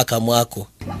obikula akamwako.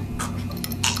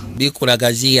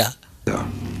 Bikulagaziya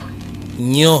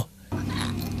nnyo.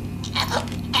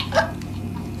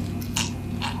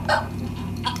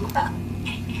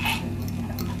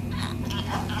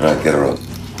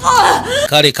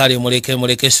 Kale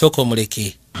muleke soko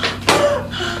muleke.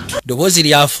 Ddoboozi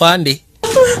lya fande.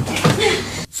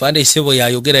 Fande sebo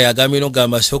yayogera yagambye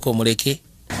n'ogamba soko muleke.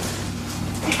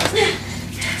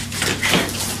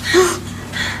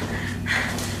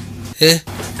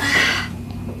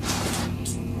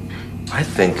 I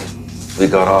think we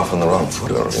got off on the wrong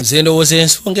foot already. Nze ndowooza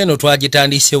ensonga eno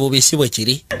twagitandise bubisi bwe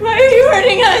kiri.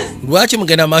 Lwaki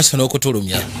mugenda maaso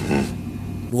n'okutulumya?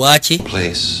 Lwaki?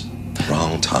 Place,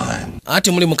 wrong time.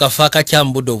 Ati muli mu kafo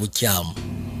akakyamu budde obukyamu.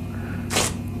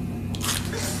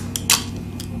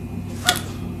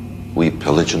 We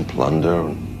pillage and plunder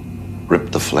and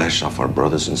rip the flesh off our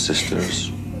brothers and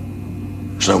sisters.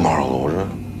 There's no moral order.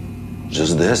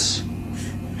 Just this.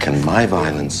 Can my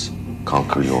violence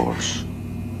conquer yours?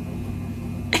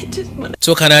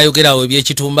 Soka n'ayogerawo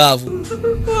eby'ekitumbaavu.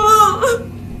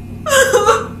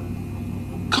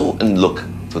 Go and look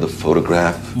for the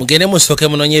photograph. Mugende musooke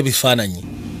munoonye ebifaananyi.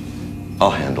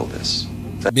 I'll handle this.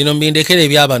 Bino mbindekera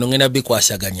ebyabano ngenda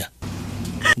bikwasaganya.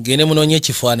 Mugende munoonye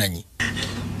ekifaananyi.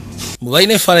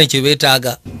 Mubalina ekifaananyi kye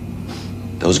beetaaga.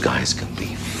 Those guys can be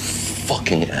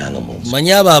fucking animals.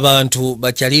 Manyi abo abantu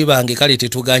bakyali bange kale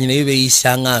tetuganye naye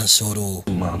beeyisa nga nsolo.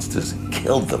 Monsters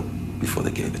killed them before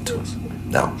they gave it to us.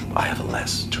 Now, I have a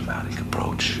less dramatic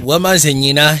approach. Wamaze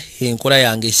nnyina enkola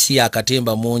yange si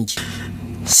akatemba mungi.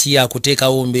 Si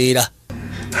yakuteekawo mbeera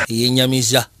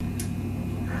eyennyamiza.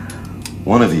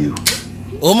 One of you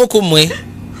omu ku mmwe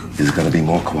is going to be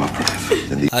more cooperative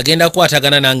than the... agenda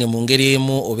kukwatagana nange mu ngeri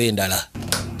emu oba endala.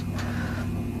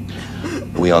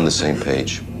 We on the same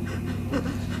page.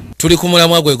 Tuli ku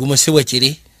mulamwa gwe gumu si bwe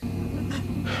kiri.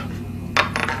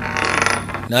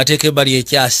 N'ateeka ebbali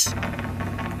ekyasi.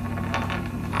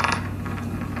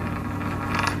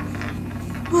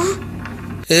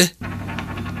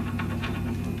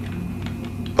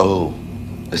 Oh.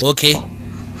 Okay.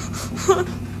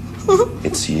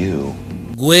 It's you.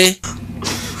 Gwe.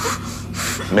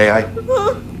 May I?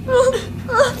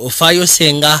 Ofaayo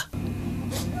senga.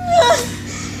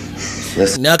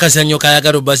 N'akazannyo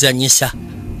kayagala obbazannyisa.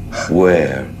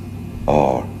 Where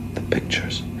are the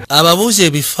pictures? Ababuuza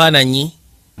ebifaananyi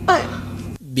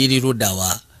biri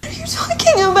luddawa. are you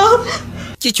talking about?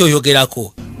 Kicho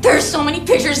yogerako. There's so many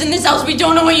pictures in this house, we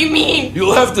don't know what you mean.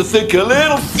 You'll have to think a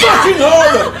little fucking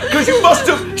harder, because you must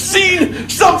have seen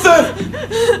something!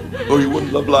 Or you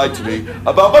wouldn't have lied to me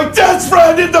about my dad's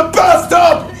friend in the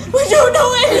bathtub! We don't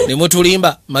know it!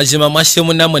 Nemutulimba, mazima mwashe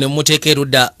munamwe nemuteka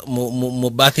erudda mu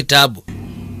bathtub.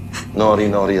 Naughty,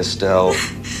 naughty Estelle.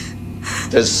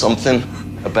 There's something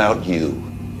about you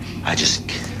I just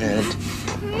can't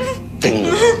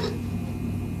finger.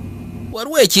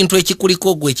 Waliwo ekintu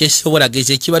ekikuliko gwe ekyesobola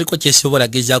geza ekibaliko kyesobola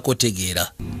gezaako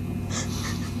tegeera.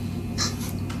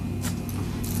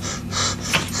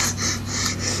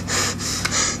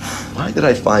 Why did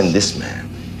I find this man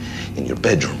in your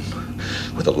bedroom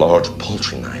with a large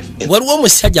poultry knife? Waliwo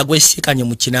omusajja gwesikanye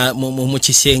mu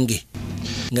kisenge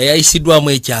nga yayisiddwamu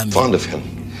ekyambe. Fond of him.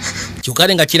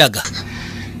 Kyokale nga kiraga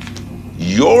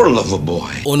Your lover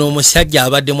boy. Ono omusajja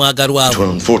abadde mwagalwawo. To an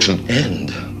unfortunate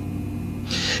end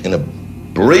in a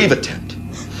brave attempt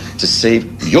to save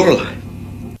your life.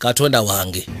 Katonda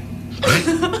wange.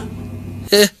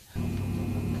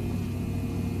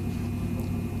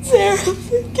 Sarah,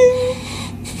 forgive me.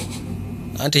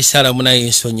 Anti Sarah munaye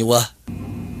nsonyiwa.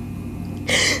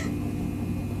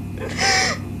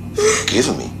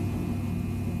 Forgive me.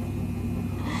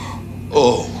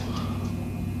 Oh.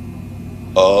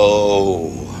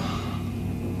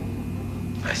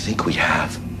 I think we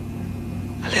have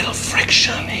a little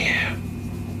friction here.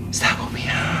 Is that what we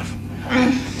have?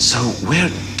 So where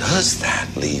does that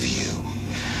leave you?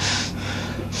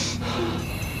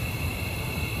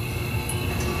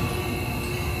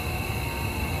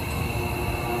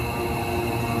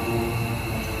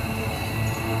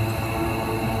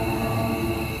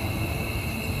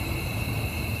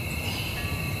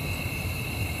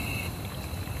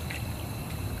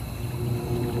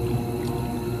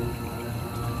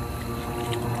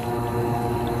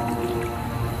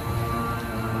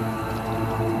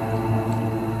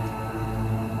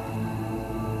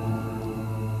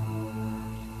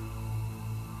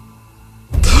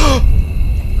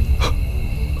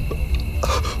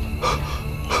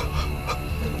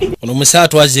 Ono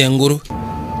musaatu azenguru.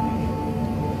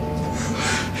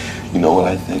 You know what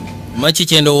I think? Maki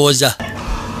kyendowooza?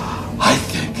 I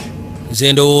think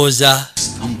Nze ndowooza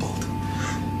stumbled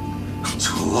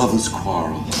to a lover's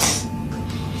quarrel.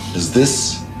 Has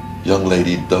this young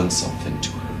lady done something to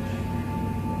her?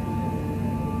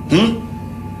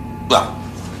 Well,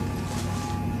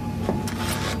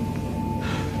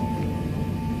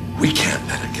 we can't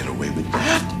let her get away with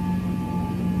that.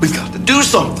 We've got to do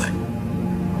something.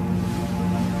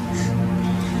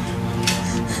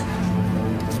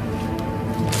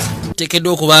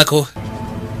 tekeddwa okubaako.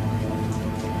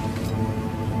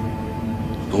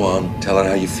 Go on, tell her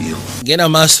how you feel. Genda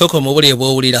maasoko mu buli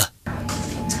bw'owulira.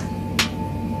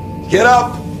 Get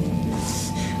up!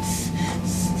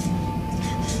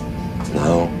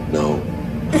 No,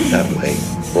 that way.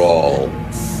 Crawl.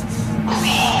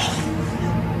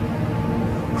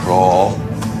 Crawl.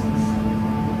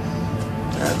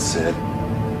 That's it.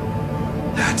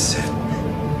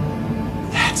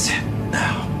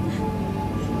 Now,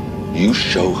 you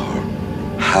show her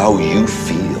how you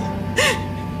feel.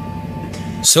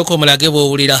 Soko mulage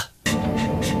bw'owulira.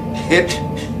 Hit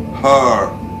her.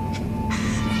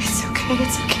 It's okay,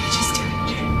 just do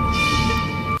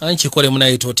it. Ani kikole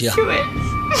munaye totya.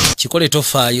 Kikole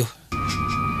tofaayo.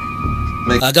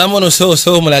 Agamba ono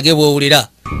so mulage bw'owulira.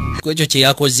 Kwekyo kye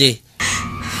yakoze.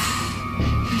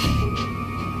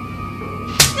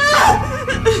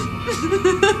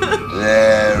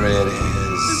 There it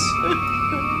is.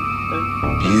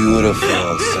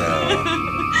 Beautiful,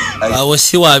 Sarah. Awo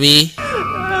si wabi.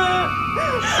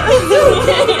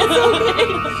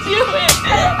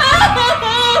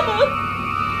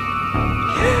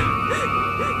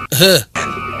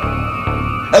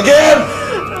 Again!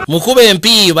 Mukube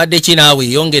empi badde kinaawe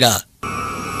yongera.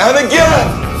 And again!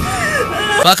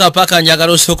 Paka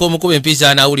njagala osooka omukube empi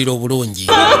z'anaawulira obulungi.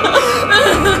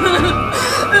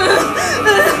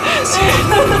 That's it.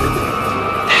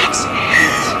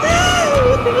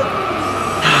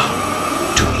 Now,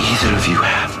 do either of you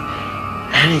have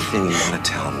anything you want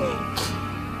to tell me?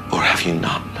 Or have you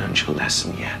not learned your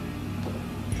lesson yet?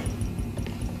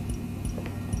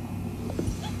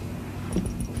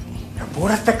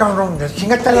 Apúrate, cabrón,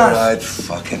 chingatelas. All right,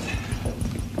 fuck it.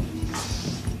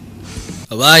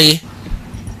 Bye.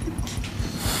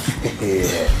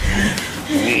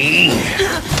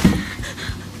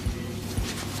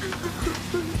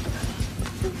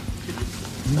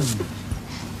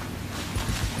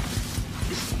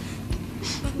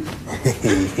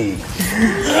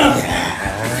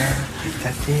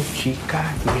 Quítate, chica,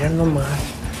 mira nomás.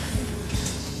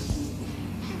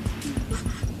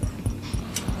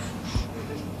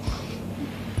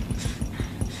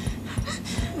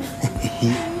 Hey,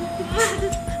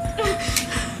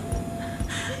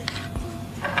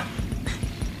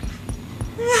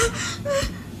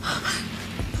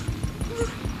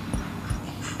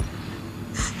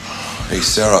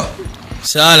 Sarah.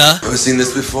 Sarah? Ever seen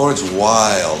this before? It's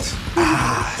wild.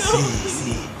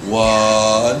 See.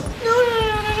 1,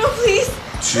 No, please.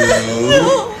 2.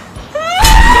 No.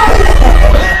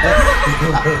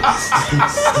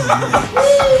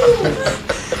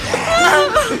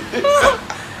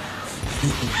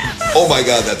 Oh my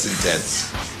God, that's intense.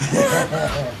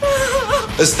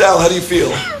 Estelle, how do you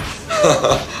feel?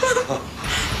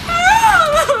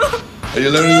 Are you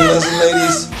learning your lesson,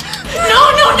 ladies?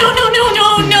 No.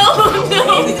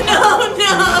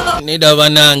 Nida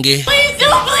banange. Please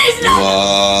don't, please no.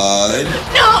 1.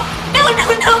 No,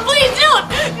 please don't.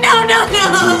 No.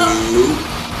 2.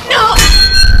 No.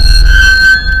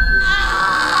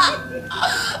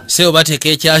 Seo bateka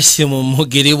ekyasi mu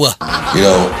mugiribwa. You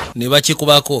know, Ne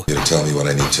bakikubako. you'll tell me what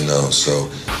I need to know, so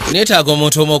Neetaaga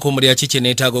omuntu omu okumulya kiki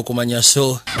neetaaga okumanya, so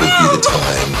would be the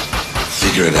time.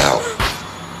 Figure it out.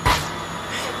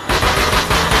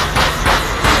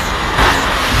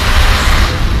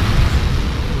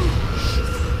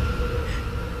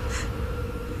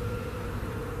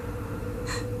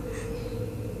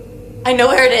 I know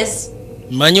where it is.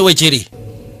 mmanyi we kiri.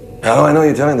 How do I know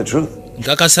you're telling the truth?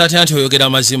 Nkakasa atya nti oyogera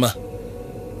mazima.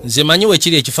 Nze manyi we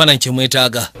kiri ekifaananyi kye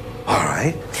mwetaaga. All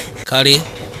right. Kale.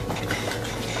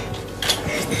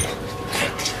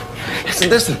 Isn't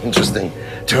this an interesting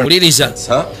turn? Wuliriza.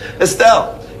 Huh?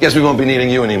 Estelle, guess we won't be needing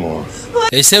you anymore.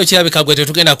 Eseeyo kirabika gwe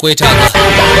tetugenda kwetaaga.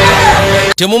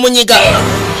 Temumunyiga.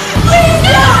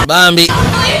 Bambi.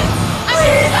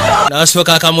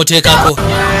 N'asooka akamuteekako.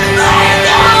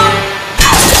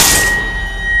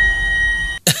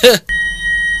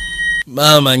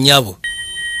 Maama nnyabo.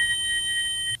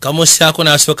 Kamussaako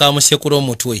n'asooka amusekula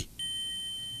omutwe.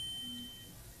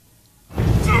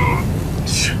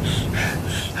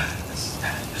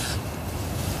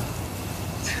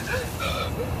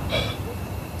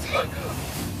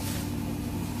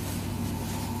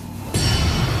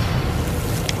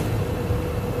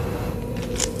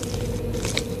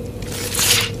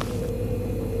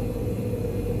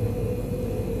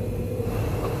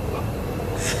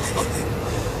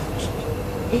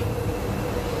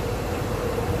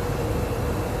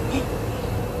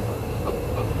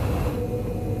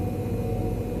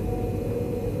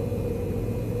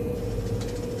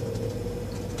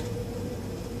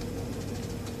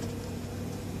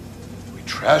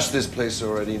 Trashed this place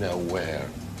already, now where?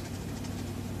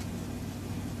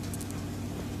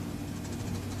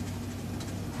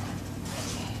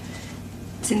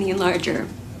 It's in the enlarger.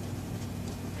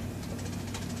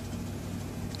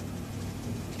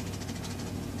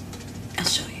 I'll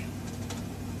show you.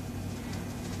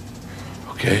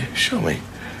 Okay, show me.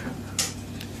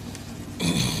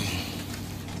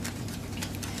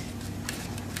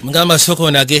 Mugamba soko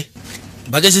onage.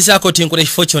 Bagezesaako tinkula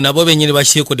ekifo kyonna bo bennyini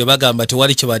bakiikudde bagamba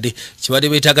tewali kibadde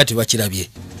beetaaga tebakirabye.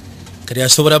 Kati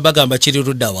asobola bagamba kiri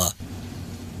luddawa.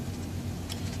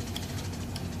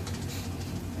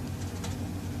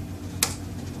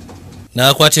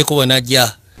 N'akwata ekkubo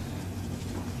n'ajja.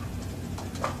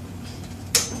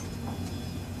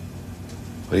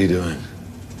 What are you doing?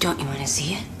 Don't you want to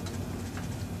see it?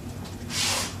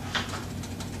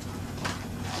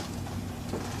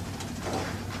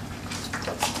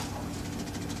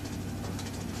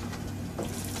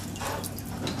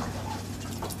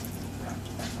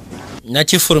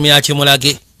 Nakifulumya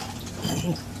akimulage.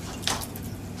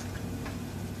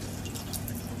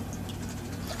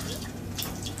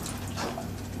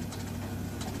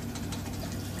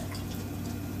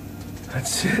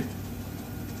 That's it.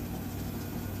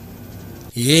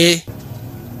 Ye.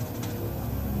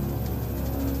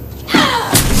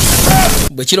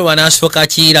 Bwe kiroba n'asooka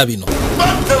akiyira bino.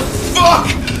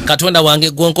 Katonda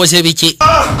wange gwonkoze biki?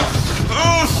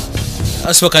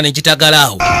 Asooka ne kitagala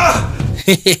awo.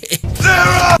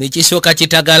 Nekisooka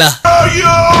kitagala.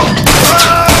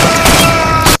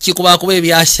 Kikubakuba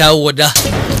ebyasaawo dda.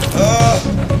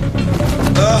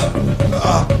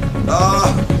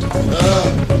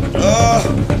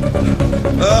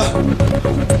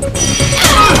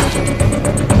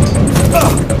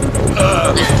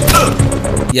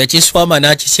 Yakiswama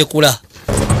n'akisekula.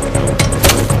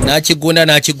 N'akigunda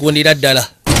n'akigundira ddala.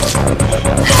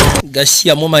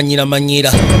 Gasiya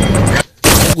mumanyira.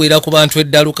 Gwira ku bantu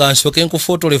eddalu kansooke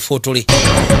nkufootole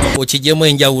okiggyemu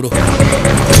enjawulo.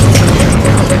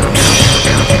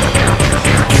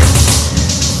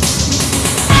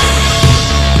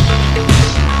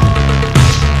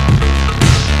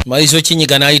 Maizo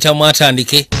kinyiga n'ayitamu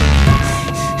atandike.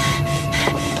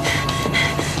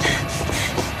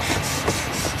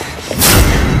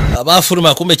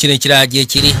 abafuluma kumbe kino ekirala gye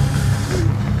kiri.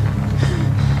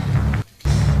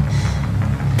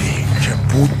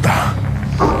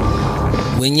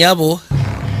 Wenyabo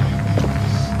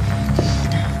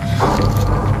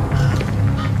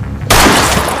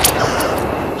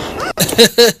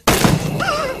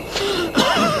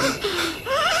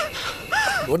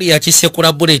oli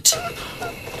yakisekula bullet.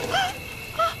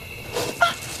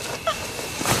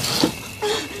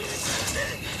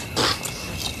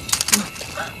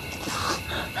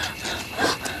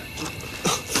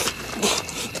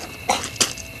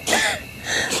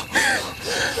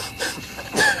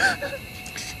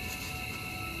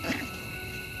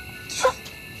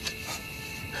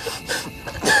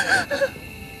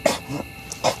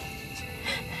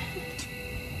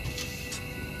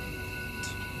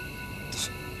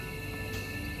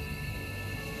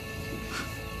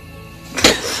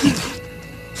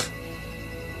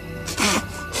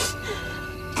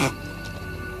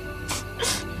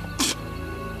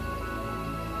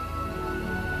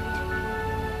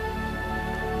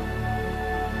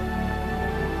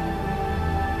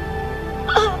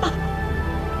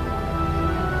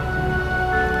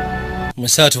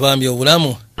 Musaatu bambi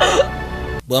obulamu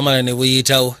bwamala ne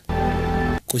buyitawo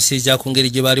kusiiza ku ngeri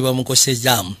gye baali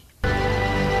bamukosezaamu.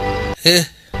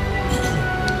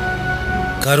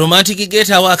 Karomantic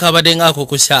geetawo akabadde ng'ako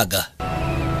kusaaga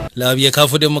labye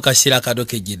kavudde mu kaseera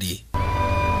kadoke gidi.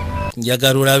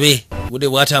 Njagala olabe budde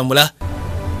bwatambula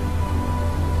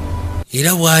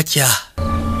era bwakya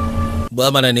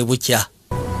bwamala ne bukya.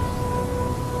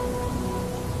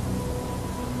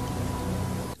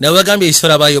 Nabagambye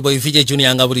isola bayo boy Vijay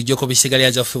Junior nga bulijjo ko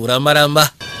bisigalya zaffe bulambalamba.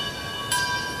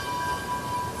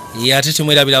 Ate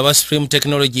tumwerabira aba Supreme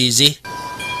Technologies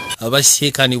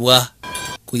abasiikanibwa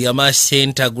ku Yama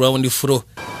Center ground floor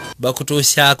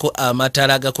bakutuusaako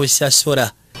amatala agakozesa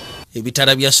sola,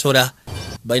 ebitala bya sola,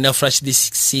 balina flash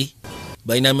discs,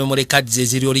 balina memory cards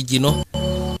eziri original,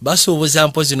 basuubuza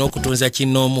mpozi n'okutunza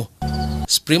kinnoomu.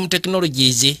 Supreme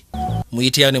Technologies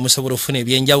muyitira ne musobola ofuna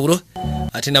ebyenjawulo.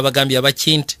 Ate nabagambye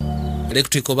abakint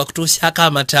electrical bakutuusaako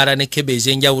amataala ne kebe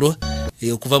ez'enjawulo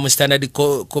okuva mu Standard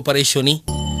Corporation,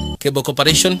 Cable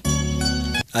Corporation,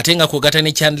 ate nga kwogata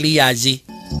ne chandeliers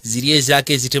ziri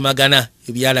ezaako ezitemagana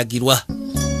ebyalagirwa.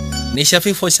 Ne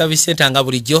Shafi for Service Center nga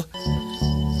bulijjo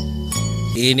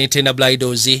ne Tenda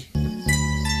Bridals.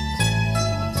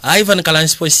 Ivan Kalan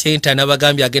Sports Center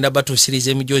nabagambye agenda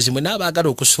batuusiriza emijoozi mwe n'abaagala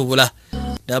okusuubula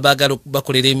n'abaagala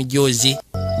bakolera emijoozi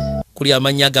kuli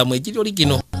amanya gamwe egiri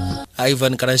origino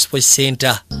Ivan Kalan Sports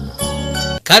Center.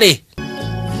 Kale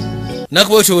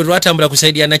nakubwetyo bwe lwatambula ku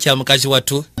saidi ya Nakya mukazi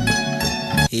wattu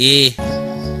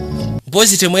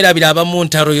mpozi temwerabira aba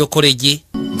Montaro College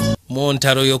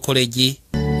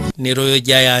ne Royal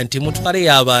Giant mutwale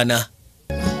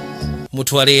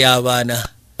y'abaana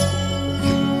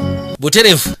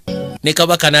buterefu ne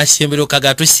Kabaka n'asembero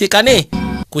kagatusikane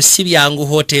ku Sibyangu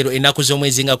Hotel ennaku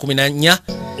z'omwezi nga 14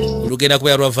 olugenda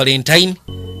kubeera lwa Valentine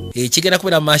ekigenda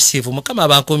kubeera massive. Mukama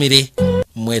abankomire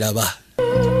mweraba.